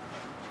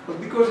 But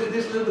because it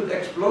is a little bit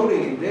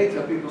exploding in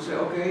data, people say,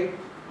 okay,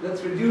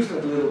 let's reduce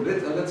that a little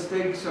bit, and let's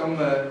take some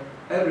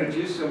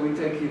averages. So we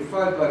take here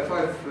 5 by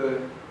 5,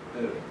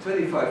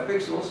 25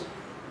 pixels,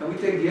 and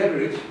we take the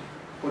average,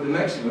 or the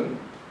maximum.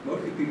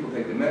 Mostly people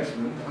take the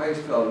maximum, the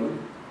highest value.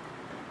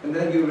 And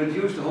then you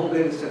reduce the whole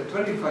data set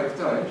 25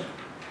 times,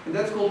 and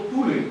that's called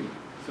pooling.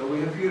 So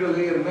we have here a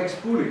layer max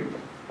pooling.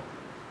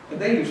 And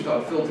then you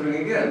start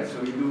filtering again.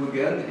 So you do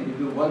again, and you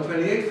do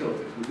 128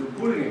 filters. You do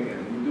pooling again,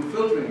 and you do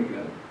filtering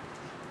again.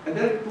 And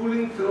that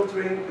pooling,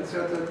 filtering,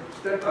 etc.,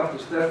 step after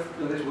step,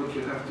 that is what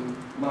you have to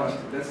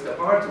master. That's the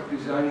art of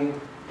designing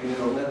a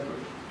neural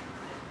network.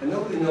 And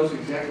nobody knows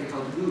exactly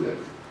how to do that.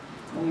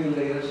 How many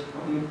layers,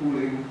 how many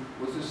pooling,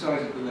 what's the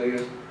size of the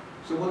layers.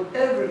 So what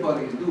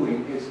everybody is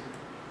doing is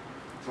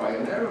try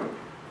and error.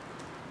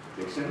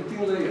 Take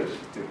 17 layers,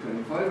 take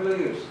 25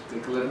 layers,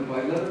 take 11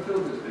 by 11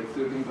 filters, take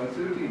 13 by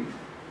 13.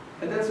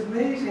 And that's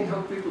amazing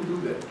how people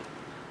do that.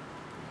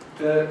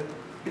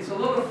 It's a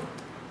lot of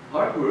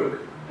hard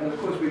work, and of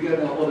course we get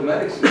now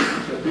automatic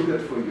systems that do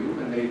that for you,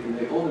 and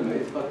they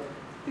automate, but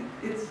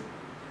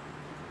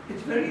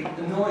it's very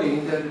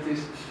annoying that it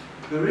is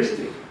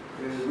heuristic.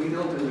 We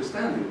don't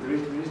understand it.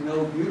 There is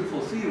no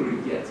beautiful theory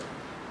yet.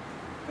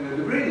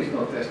 The brain is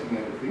not testing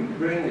everything. The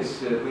brain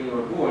is, when you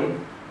are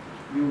born,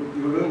 you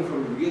learn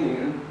from the beginning,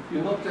 and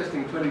you're not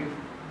testing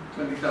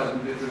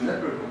 20,000 different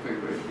network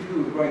configurations. You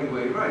do it right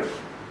away, right.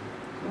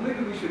 So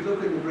maybe we should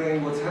look at the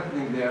brain, what's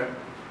happening there,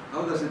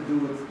 how does it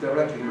do it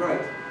directly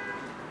right.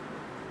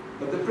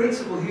 But the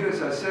principle here,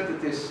 as I said,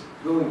 it is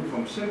going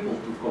from simple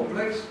to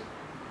complex.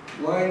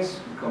 Lines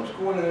becomes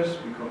corners,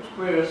 become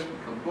squares,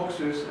 become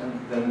boxes, and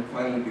then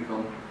finally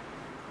become,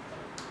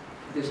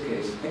 in this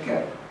case, a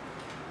cat.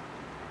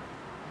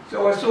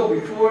 So I saw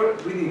before,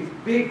 we need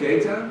big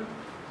data,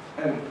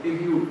 and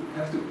if you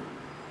have to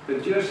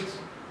adjust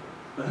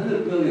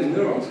 100 million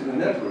neurons in a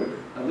network,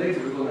 and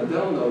later we're going to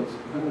download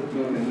 100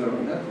 million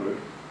neuron network,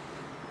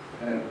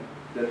 and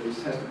that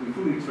has to be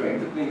fully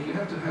trained, that means you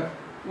have to have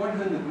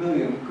 100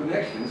 million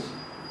connections.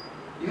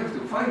 You have to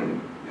find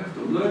them, you have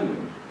to learn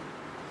them.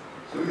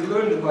 So you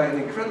learn them by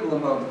an incredible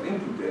amount of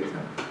input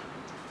data.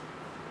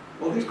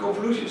 Well, these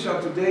convolutions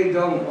are today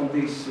done on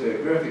these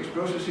graphics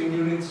processing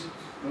units.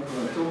 I'm not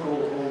going to talk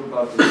all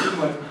about this too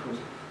much because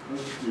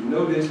most of you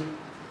know this.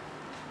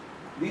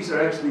 These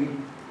are actually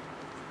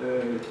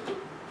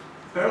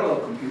parallel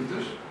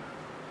computers.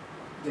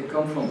 They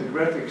come from the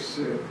graphics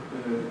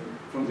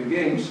from the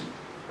games.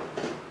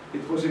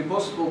 It was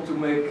impossible to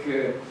make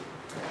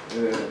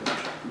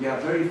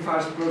very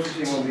fast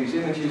processing on these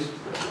images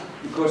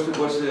because there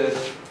was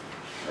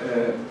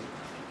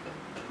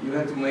you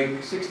had to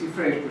make 60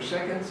 frames per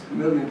second, 1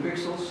 million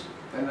pixels,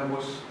 and there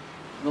was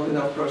not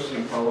enough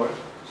processing power.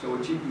 So a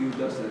GPU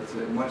does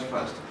that much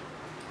faster.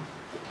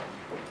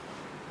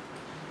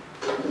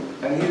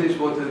 And here is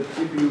what the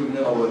GPU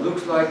now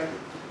looks like.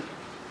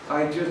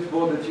 I just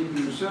bought a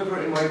GPU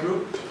server in my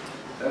group.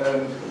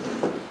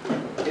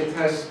 It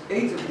has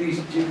 8 of these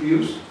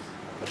GPUs,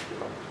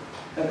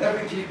 and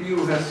every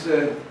GPU has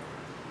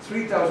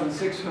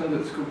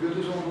 3,600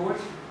 computers on board.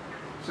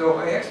 So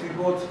I actually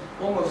bought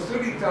almost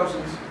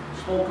 30,000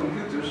 small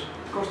computers.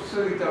 It cost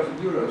 30,000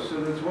 euros, so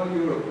that's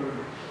 €1 per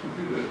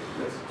computer.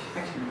 That's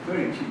actually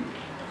very cheap.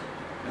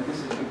 And this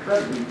is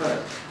incredibly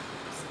fast.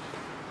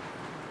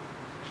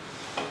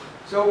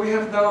 So we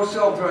have now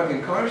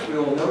self-driving cars, we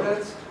all know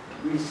that.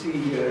 We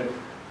see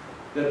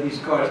that these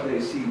cars, they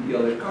see the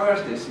other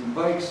cars, they see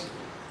bikes.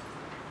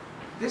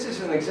 This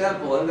is an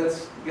example, and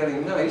that's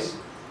getting nice.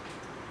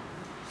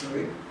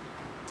 Sorry.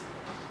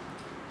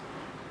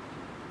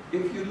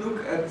 If you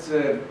look at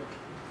the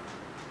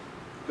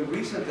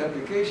recent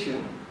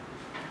application,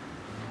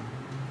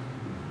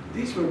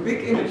 these were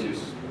big images,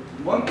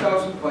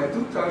 1,000 by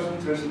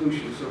 2,000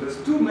 resolution, so that's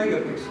 2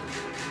 megapixels.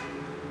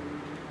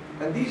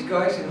 And these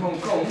guys in Hong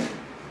Kong,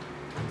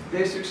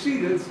 they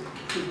succeeded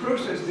to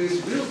process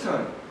this real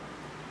time.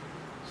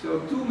 So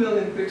 2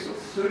 million pixels,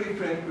 30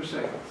 frames per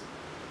second.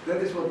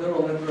 That is what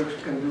neural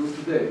networks can do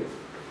today.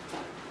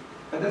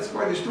 And that's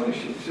quite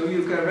astonishing. So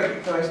you can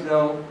recognize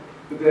now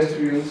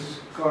pedestrians,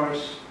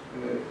 cars,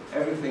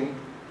 everything.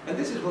 And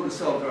this is what the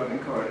self-driving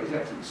car is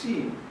actually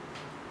seeing.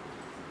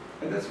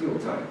 And that's real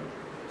time.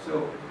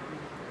 So,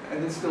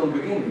 and it's still the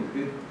beginning.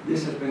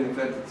 This has been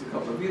invented a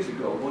couple of years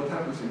ago. What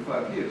happens in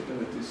 5 years? Then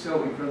it is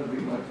so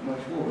incredibly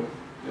much more.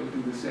 They'll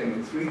do the same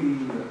in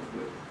 3D.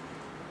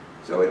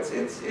 So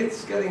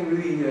it's getting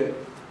really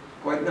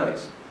quite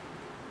nice.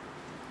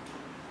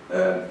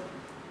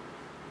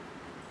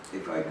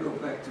 If I go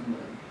back to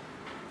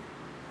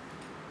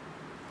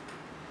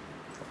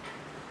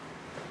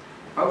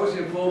I was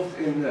involved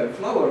in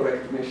flower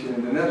recognition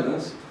in the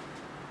Netherlands,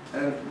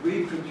 and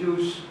we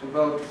produce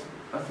about,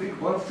 I think,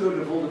 1/3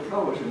 of all the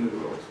flowers in the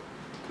world.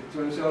 It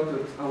turns out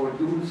that our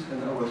dunes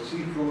and our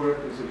seafloor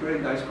is a very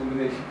nice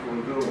combination for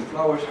growing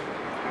flowers.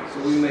 So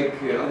we make,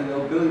 I don't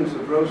know, billions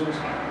of roses.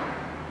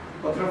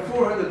 But there are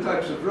 400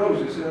 types of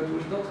roses, and it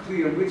was not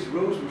clear which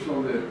rose was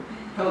on the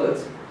pallet,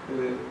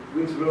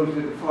 which rose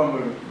did the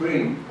farmer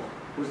bring.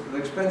 Was it an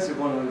expensive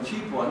one or a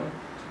cheap one?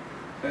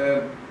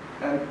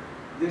 And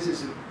this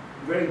is a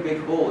very big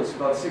hall. It's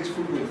about 6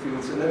 football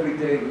fields, and every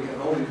day we have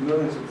all these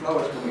millions of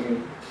flowers coming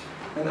in.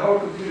 And our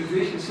computer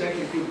vision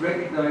section could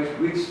recognize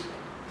which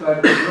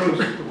type of rose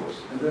it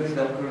was, and that is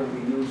now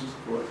currently used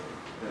for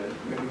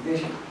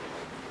recognition.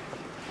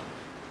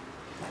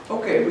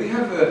 Okay, we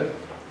have a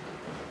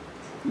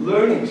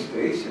learning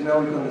stage, and now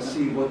we're going to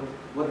see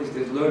what is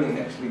this learning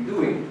actually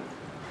doing.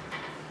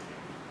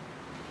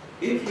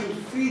 If you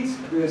feed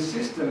the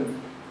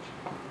system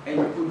and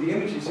you put the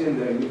images in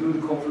there, you do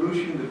the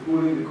convolution, the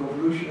pooling, the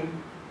convolution,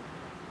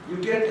 you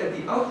get at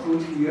the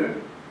output here,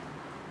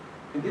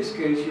 in this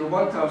case, your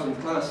 1,000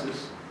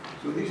 classes.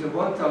 So these are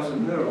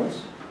 1,000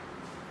 neurons,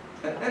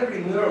 and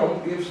every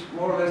neuron gives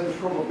more or less the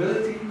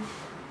probability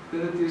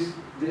that it is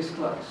this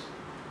class.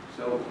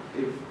 So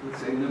if,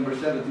 let's say, number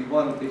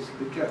 71 is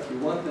the cat we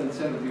want, then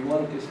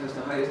 71 has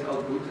the highest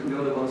output, and the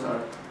other ones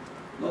are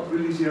not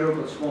really 0,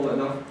 but small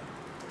enough.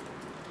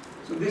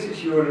 So So this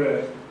is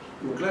your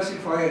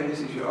classifier and this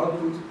is your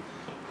output.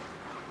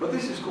 But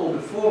this is called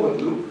the forward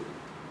loop.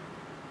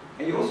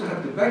 And you also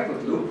have the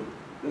backward loop,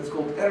 that's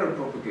called error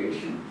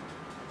propagation.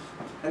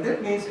 And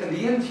that means at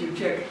the end you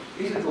check,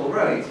 is it all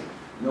right?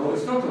 No,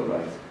 it's not all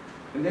right.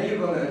 And then you're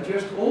going to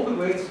adjust all the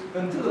weights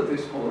until it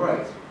is all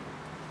right.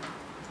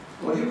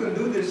 Well, you can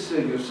do this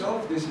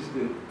yourself. This is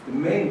the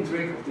main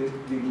trick of this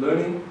deep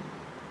learning,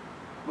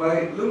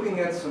 by looking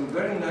at some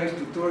very nice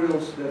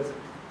tutorials that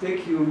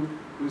take you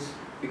with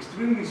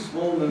extremely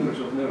small numbers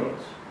of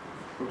neurons.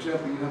 For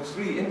example, you have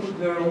 3 input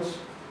neurons,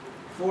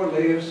 4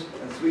 layers,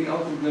 and 3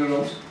 output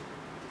neurons,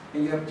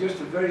 and you have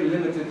just a very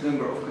limited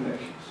number of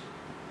connections.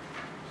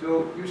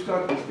 So you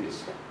start with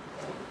this.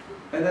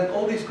 And then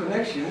all these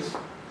connections,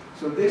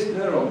 so this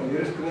neuron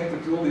here is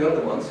connected to all the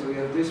other ones, so we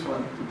have this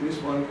one, to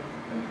this one,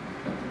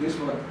 and to this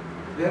one.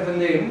 They have a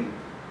name.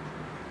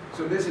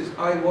 So this is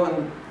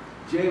I1,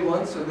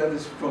 J1, so that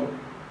is from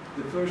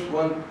the first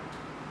one.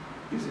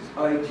 This is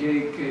I,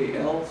 J, K,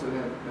 L, so they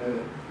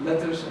have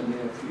letters and they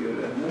have here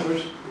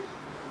numbers.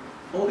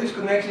 All these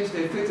connections,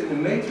 they fit in a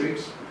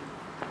matrix.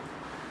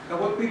 And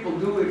what people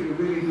do, if you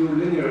really do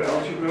linear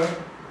algebra,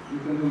 you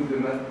can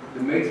do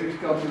the matrix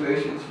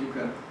calculations. You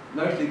can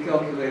nicely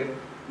calculate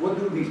what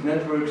do these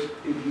networks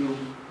if you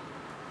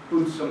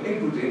put some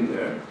input in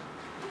there.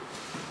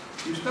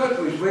 You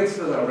start with weights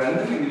that are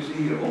random, and you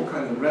see here all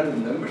kinds of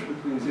random numbers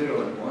between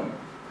 0 and 1.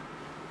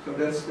 So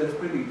that's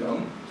pretty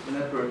dumb. The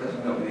network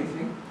doesn't know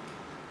anything.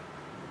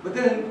 But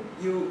then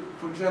you,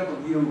 for example,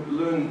 you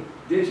learn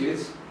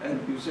digits, and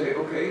you say,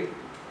 okay,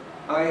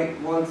 I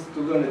want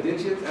to learn a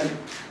digit, and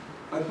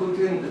I put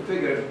in a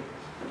figure,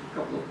 a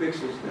couple of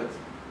pixels that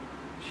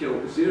show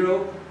a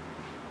 0,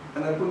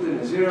 and I put in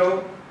a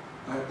 0,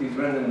 I have these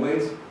random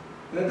weights,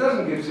 and it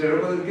doesn't give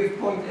 0, but it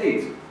gives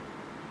 0.8.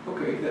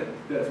 Okay,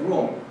 that's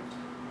wrong.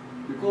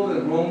 We call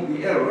that wrong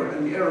the error,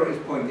 and the error is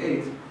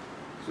 0.8.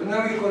 So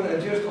now you're going to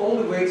adjust all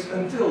the weights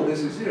until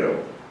this is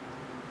 0.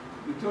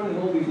 You turn in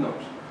all these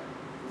knobs.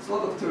 It's a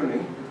lot of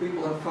turning, but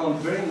people have found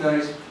very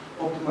nice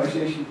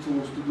optimization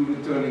tools to do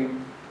the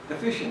turning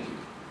efficiently.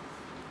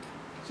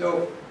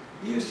 So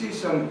here you see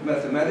some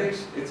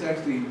mathematics. It's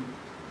actually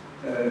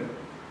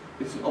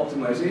it's an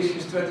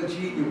optimization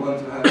strategy. You want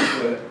to have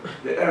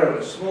the error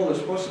as small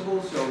as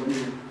possible, so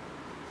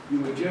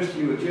you adjust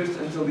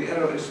until the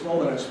error is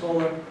smaller and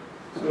smaller.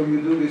 So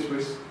you do this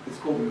with, it's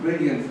called the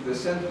gradient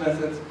descent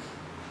method.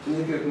 And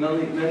if you have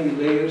many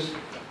layers,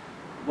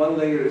 one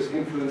layer is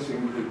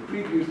influencing the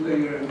previous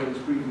layer, and that is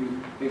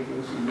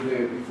influencing the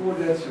layer before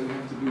that, so you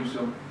have to do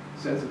some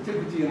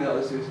sensitivity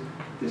analysis.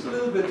 There's a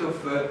little bit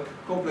of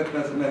complex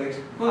mathematics,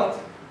 but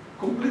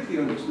completely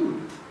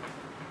understood.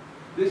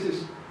 This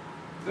is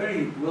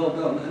very well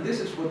done, and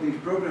this is what these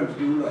programs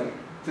do, like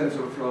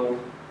TensorFlow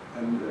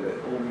and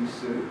all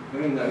these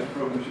very nice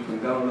programs you can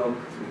download,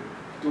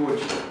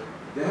 Torch.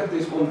 They have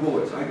this on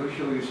board. I will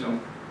show you some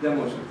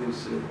demos of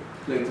this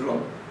later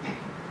on.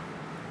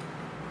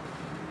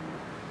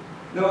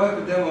 Now I have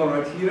a demo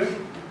right here.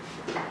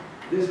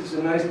 This is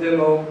a nice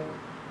demo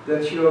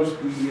that shows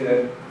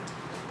the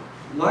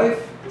live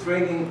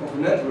training of a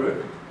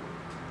network.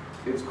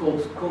 It's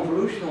called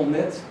convolutional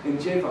net in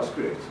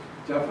JavaScript.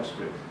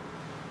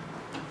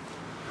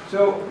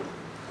 So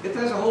it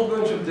has a whole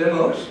bunch of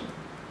demos,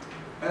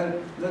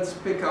 and let's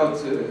pick out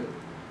a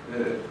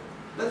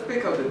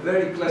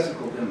very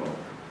classical demo.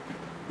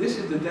 This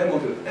is the demo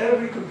that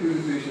every computer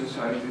vision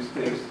scientist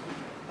takes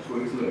for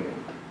his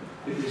learning.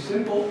 It is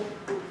simple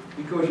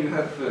because you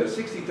have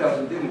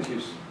 60,000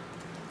 images,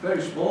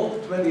 very small,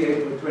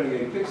 28 by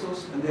 28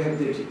 pixels, and they have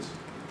digits.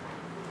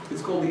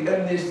 It's called the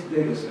MNIST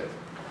dataset.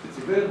 It's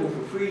available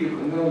for free, you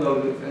can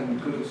download it, and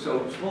because it's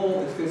so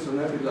small, it fits on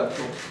every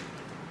laptop.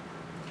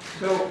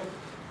 So,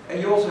 and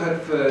you also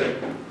have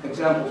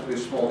examples with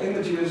small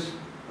images.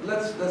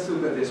 Let's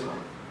look at this one.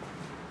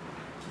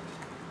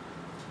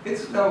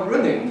 It's now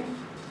running,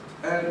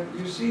 and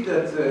you see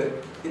that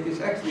it is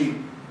actually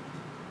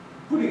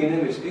putting an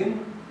image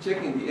in,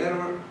 checking the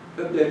error,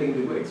 updating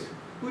the weights.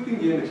 Putting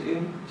the image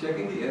in,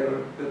 checking the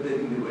error,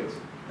 updating the weights.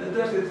 And it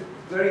does it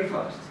very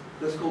fast.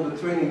 That's called the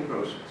training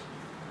process.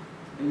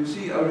 And you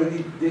see I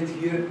already did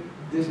here,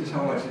 this is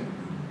how much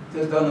it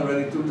has done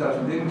already,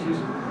 2,000 images.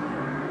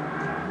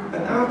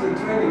 And after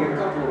training a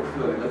couple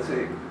of, let's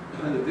say,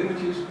 100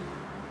 images,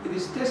 it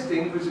is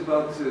testing with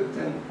about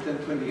 10,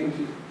 20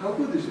 images. How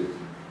good is it?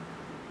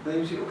 Then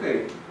you see,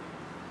 okay,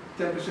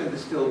 10%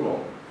 is still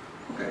wrong.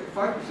 Okay,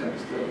 5%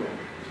 is still wrong.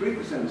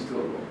 3% is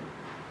still wrong.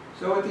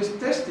 So it is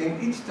testing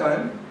each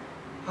time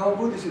how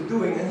good is it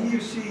doing, and here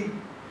you see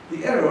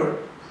the error.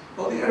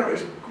 Well, the error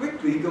is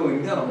quickly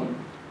going down,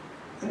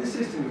 and the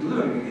system is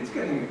learning. It's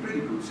getting a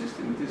pretty good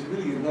system. It is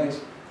really a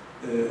nice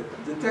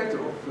detector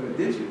of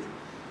digit.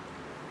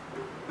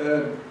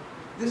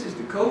 This is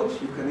the code.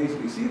 You can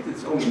easily see it.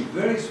 It's only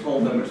very small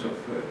numbers of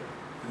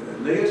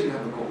layers. You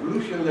have a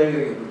convolution layer,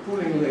 you have a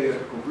pooling layer,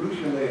 a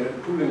convolution layer, a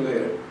pooling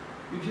layer.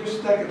 You just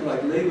stack it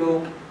like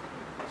Lego.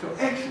 So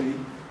actually,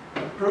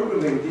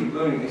 programming deep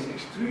learning is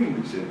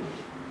extremely simple.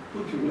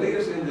 Put your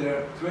layers in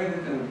there, train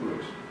it, and it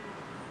works.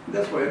 And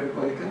that's why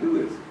everybody can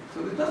do it.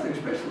 So there's nothing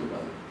special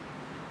about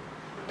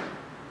it.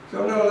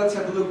 So now let's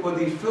have a look what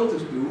these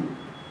filters do.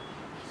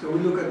 So we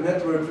look at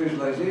network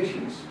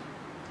visualizations.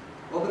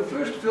 Well, the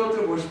first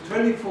filter was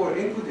 24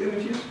 input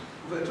images,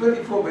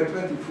 24 by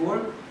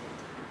 24,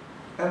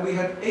 and we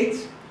had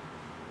 8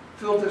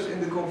 filters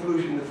in the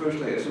convolution in the first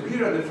layer. So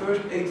here are the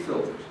first 8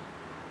 filters.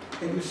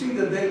 And you see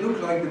that they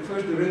look like the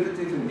first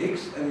derivative in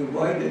x, and in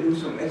y they do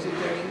some edge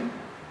detection.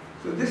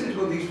 So this is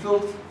what these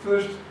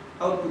first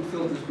output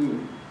filters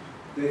do.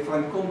 They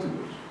find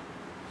contours.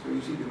 So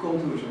you see the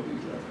contours of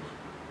these letters.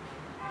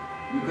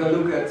 You can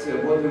look at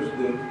what does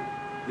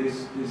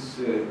this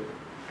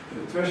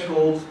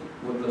threshold,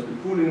 what does the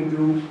pooling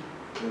do,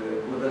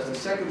 what does the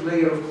second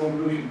layer of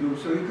convolution do.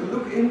 So you can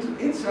look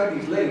inside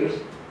these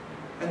layers,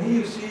 and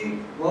here you see,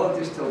 while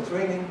it is still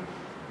training,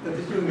 that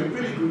it's doing a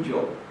pretty good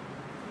job.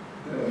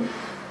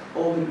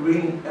 All the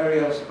green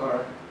areas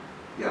are,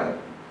 yeah,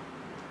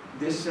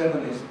 this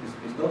 7 is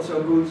not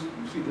so good.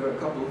 You see there are a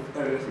couple of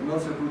areas that are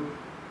not so good.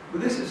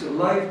 But this is a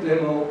live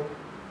demo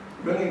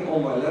running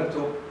on my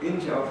laptop in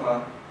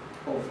Java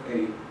of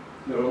a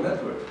neural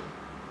network.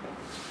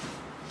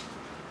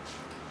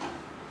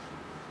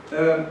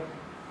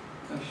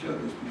 I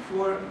showed this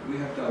before. We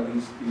have now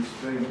these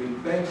very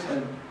big banks,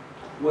 and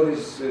what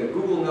is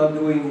Google now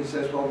doing? He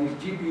says, well, these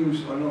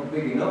GPUs are not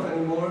big enough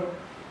anymore.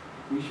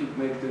 We should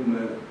make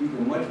them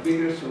even much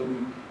bigger, so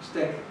we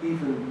stack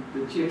even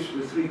the chips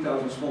with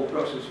 3,000 small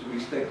processors. We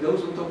stack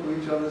those on top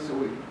of each other, so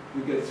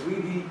we get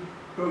 3D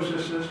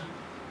processors,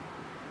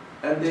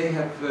 and they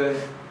have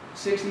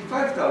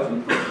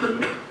 65,000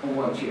 processors on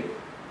one chip.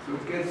 So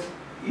it gets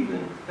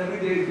even, every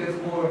day it gets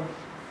more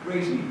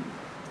crazy.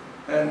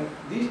 And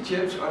these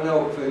chips are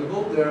now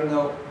available. They are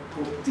now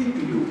called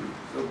TPU,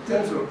 so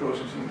tensor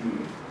processing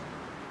unit.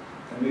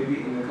 And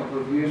maybe in a couple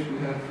of years we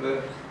have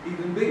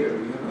even bigger.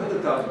 We have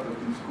 100,000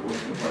 of these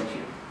cores in one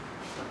chip.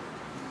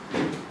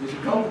 There's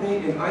a company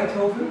in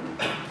Eindhoven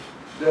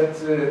that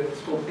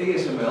is called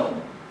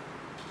ASML.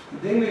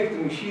 They make the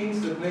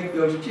machines that make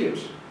those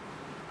chips.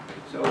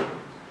 So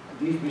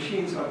these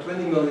machines are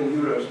 20 million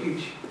euros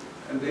each,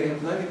 and they have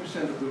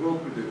 90% of the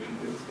world production.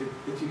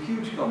 It's a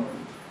huge company.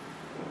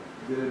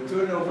 The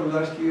turnover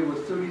last year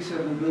was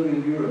 37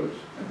 billion euros,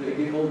 and they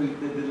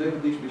deliver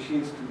these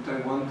machines to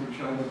Taiwan, to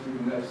China, to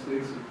the United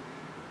States.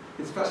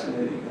 It's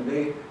fascinating, and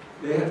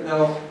they have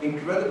now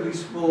incredibly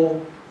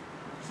small,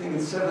 I think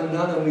it's 7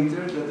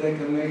 nanometers, that they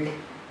can make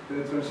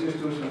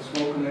transistors and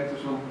small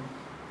connectors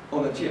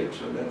on a chip.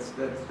 So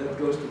that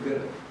goes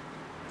together.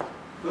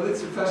 But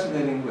it's a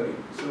fascinating way.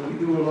 So we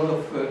do a lot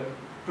of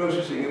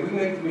processing, and we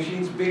make the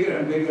machines bigger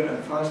and bigger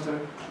and faster.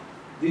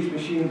 These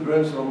machines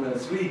run on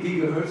 3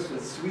 gigahertz,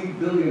 that's 3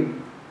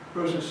 billion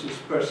processes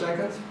per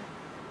second.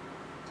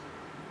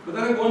 But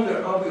I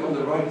wonder, are we on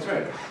the right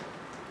track?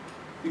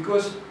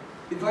 Because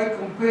if I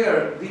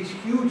compare these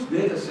huge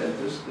data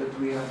centers that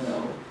we have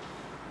now,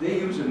 they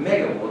use a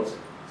megawatt,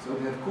 so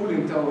they have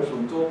cooling towers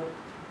on top.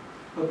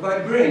 But my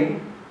brain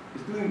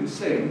is doing the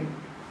same,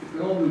 it can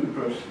all do the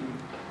processing.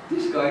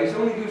 This guy is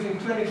only using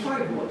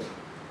 25 watts.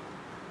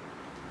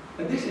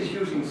 And this is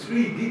using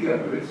 3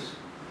 gigahertz,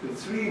 with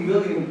 3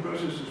 million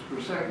processes per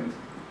second.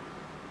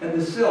 And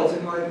the cells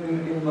in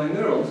my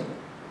neurons,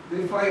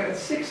 they fire at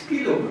 6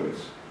 kilohertz.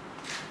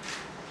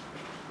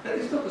 That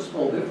is not a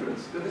small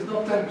difference. That is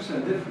not 10%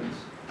 difference.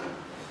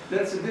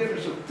 That's a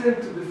difference of 10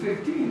 to the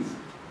 15th.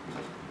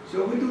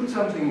 So we do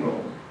something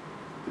wrong.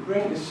 The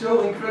brain is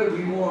so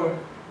incredibly more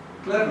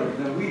clever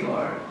than we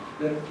are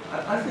that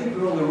I think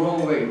we're on the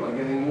wrong way by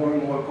getting more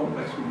and more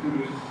complex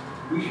computers.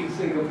 We should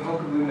think of how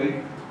can we make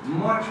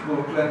much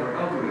more clever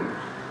algorithms.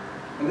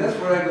 And that's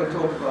where I will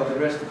talk about the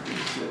rest of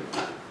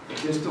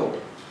this talk.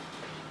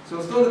 So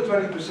it's not a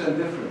 20%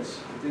 difference,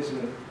 it is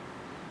an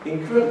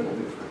incredible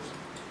difference.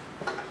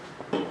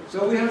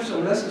 So we have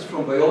some lessons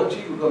from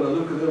biology. We're going to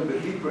look a little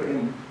bit deeper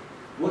in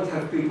what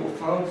have people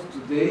found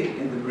today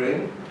in the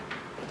brain.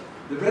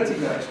 The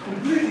retina is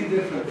completely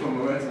different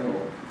from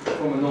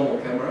a normal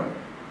camera.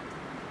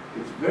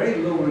 It's very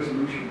low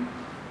resolution.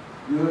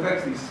 You have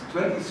actually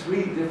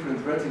 23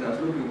 different retinas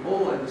looking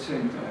all at the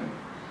same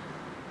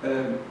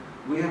time.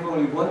 We have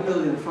only 1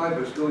 million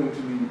fibers going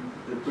to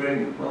the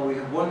brain, while we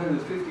have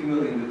 150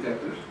 million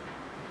detectors.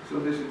 So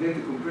there's a data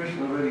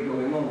compression already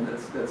going on.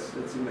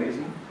 That's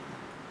amazing.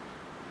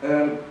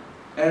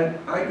 And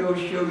I go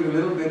show you a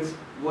little bit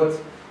what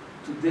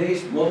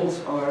today's models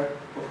are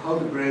of how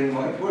the brain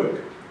might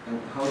work,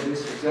 and how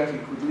this exactly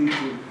could lead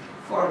to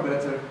far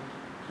better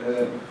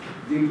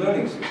deep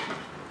learning systems.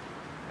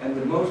 And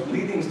the most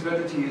leading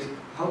strategy is,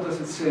 how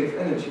does it save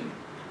energy?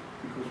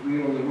 Because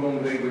we're on the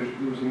wrong way, we're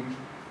using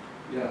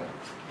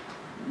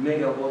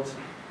megawatt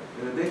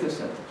data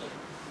centers.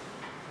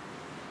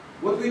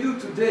 What we do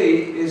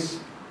today is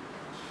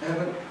have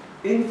an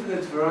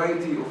infinite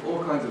variety of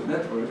all kinds of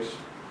networks.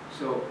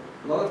 So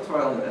a lot of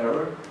trial and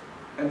error,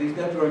 and these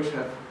networks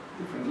have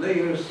different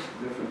layers,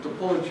 different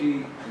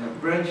topology, they have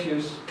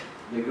branches,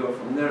 they go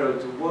from narrow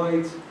to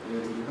wide,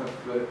 you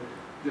have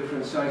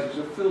different sizes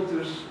of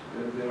filters,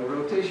 they are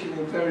rotation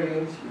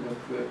invariant, you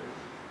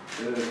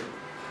have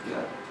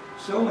yeah,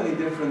 so many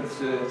different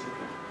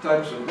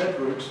types of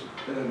networks.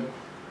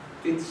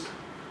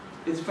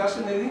 It's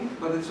fascinating,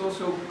 but it's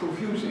also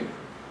confusing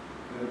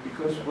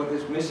because what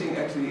is missing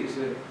actually is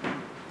a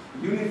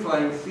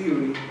unifying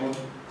theory on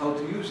how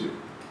to use it.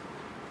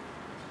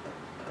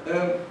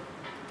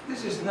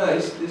 This is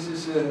nice. This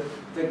is a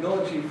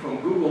technology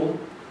from Google.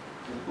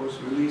 It was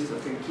released, I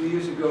think, 2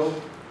 years ago,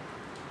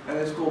 and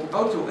it's called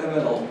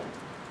AutoML.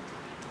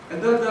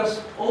 And that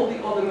does all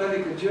the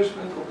automatic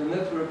adjustment of the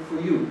network for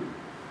you.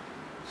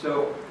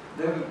 So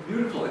they have a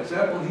beautiful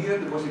example here.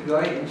 There was a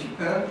guy in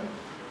Japan,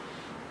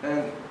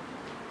 and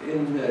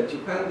in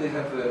Japan they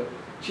have a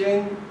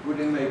chain where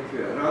they make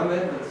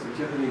ramen, that's the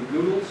Japanese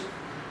noodles,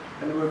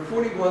 and there were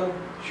 41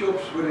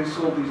 shops where they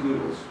sold these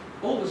noodles,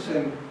 all the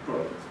same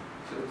product.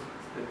 So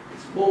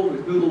it's a bowl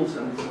with noodles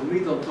and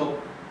meat on top.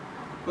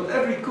 But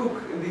every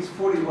cook in these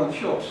 41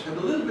 shops had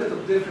a little bit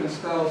of different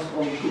styles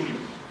on cooking,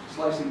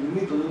 slicing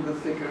the meat a little bit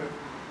thicker.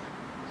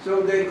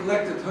 So they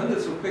collected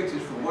hundreds of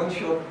pictures from one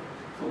shop,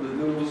 from the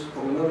noodles,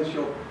 from another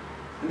shop,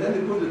 and then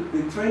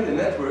they trained the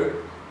network,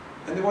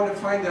 and they want to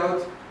find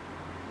out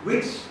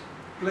which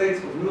plate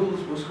of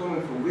noodles was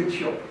coming from which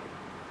shop.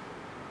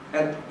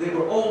 And they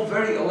were all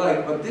very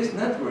alike, but this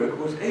network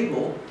was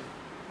able,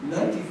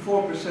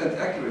 94%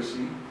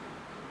 accuracy,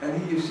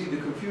 and here you see the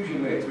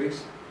confusion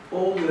matrix,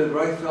 all the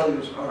right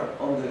values are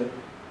on the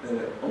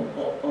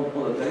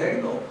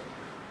diagonal.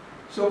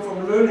 So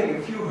from learning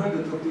a few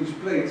hundred of these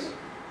plates,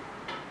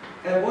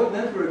 and what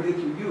network did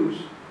you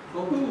use?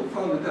 Well, Google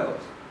found it out.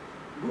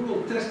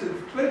 Google tested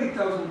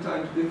 20,000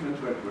 times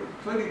different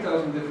networks,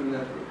 20,000 different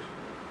networks.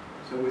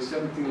 So with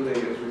 17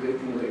 layers, with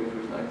 18 layers,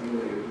 with 19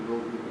 layers, with all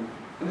the different.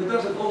 And it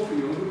does it all for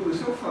you. And Google is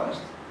so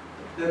fast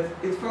that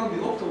it found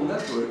the optimal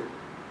network.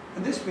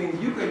 And this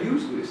means you can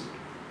use this.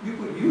 You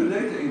put your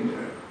data in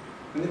there,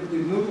 and if it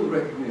is noodle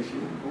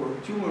recognition, or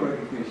tumor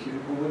recognition,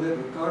 or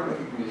whatever, car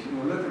recognition,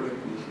 or letter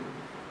recognition,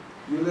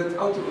 you let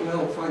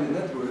AutoML find a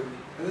network,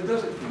 and it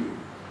does it for you.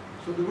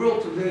 So the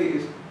world today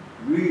is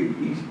really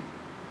easy.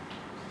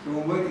 So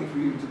I'm waiting for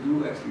you to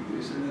do actually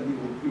this, and then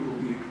you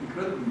will be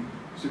incredibly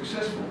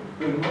successful,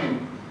 earn money,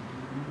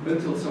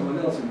 until someone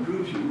else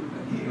improves you,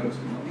 and he earns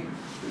the money.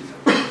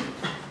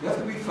 You have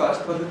to be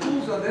fast, but the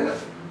tools are there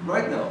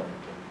right now.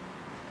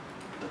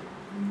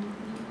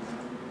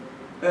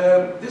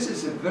 This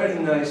is a very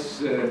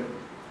nice,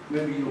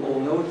 maybe you all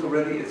know it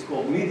already, it's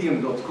called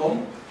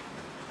medium.com.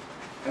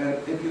 And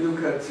if you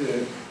look at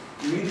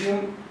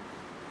Medium,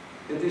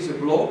 it is a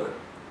blog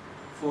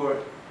for,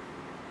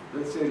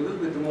 let's say, a little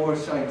bit more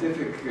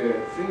scientific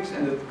things,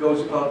 and it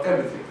goes about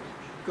everything.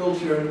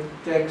 Culture,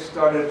 tech,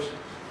 startups.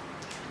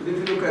 But if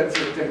you look at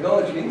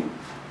technology,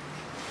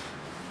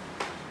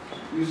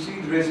 you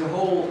see there is a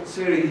whole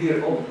series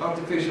here on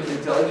artificial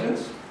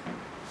intelligence.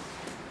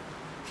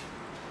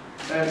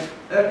 And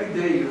every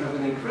day you have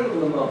an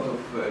incredible amount of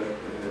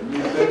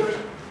new papers,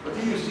 but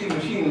here you see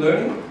machine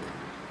learning.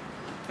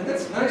 And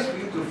that's nice for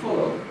you to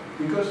follow,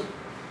 because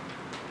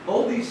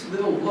all these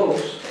little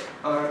blogs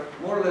are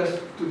more or less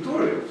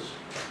tutorials.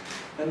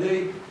 And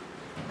they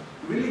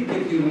really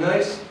give you a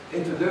nice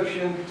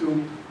introduction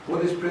to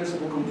what is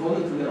principal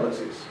component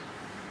analysis,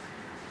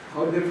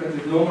 how different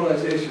is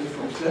normalization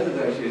from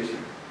standardization,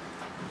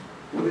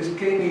 what is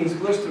k-means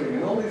clustering,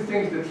 and all these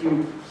things that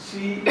you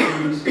see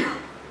in these,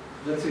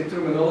 let's say,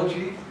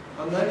 terminology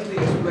are nicely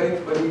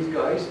explained by these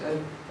guys,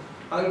 and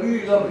I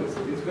really love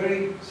it. It's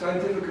very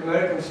scientific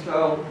American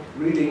style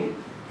reading,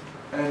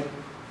 and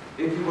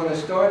if you want to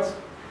start,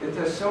 it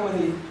has so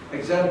many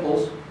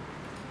examples.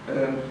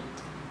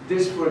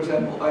 This, for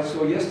example, I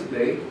saw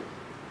yesterday.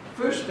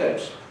 First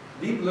steps,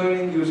 deep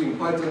learning using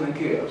Python and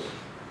Keras.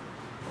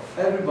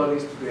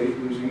 Everybody's today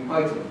using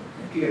Python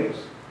and Keras.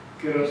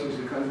 Keras is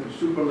a kind of a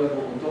super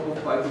level on top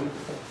of Python,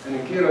 and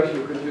in Keras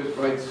you can just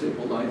write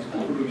simple lines,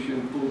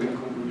 convolution, pooling,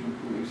 convolution,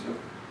 pooling.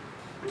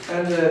 So.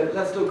 And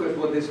let's look at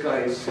what this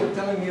guy is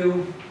telling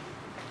you.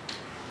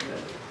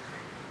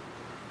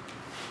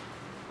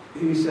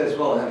 He says,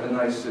 well, I have a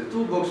nice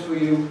toolbox for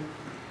you.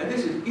 And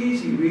this is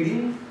easy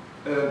reading.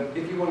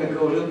 If you want to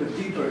go a little bit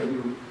deeper,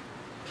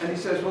 and he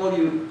says, well,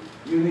 you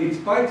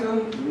need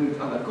Python, you need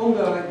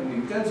Anaconda, you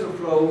need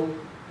TensorFlow,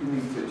 you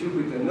need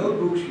Jupyter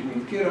Notebooks, you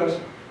need Keras.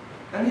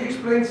 And he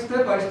explains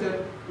step by step,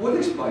 what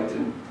is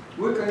Python?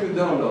 Where can you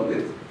download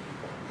it?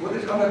 What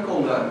is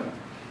Anaconda?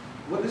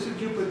 What is a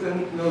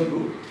Jupyter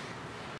Notebook?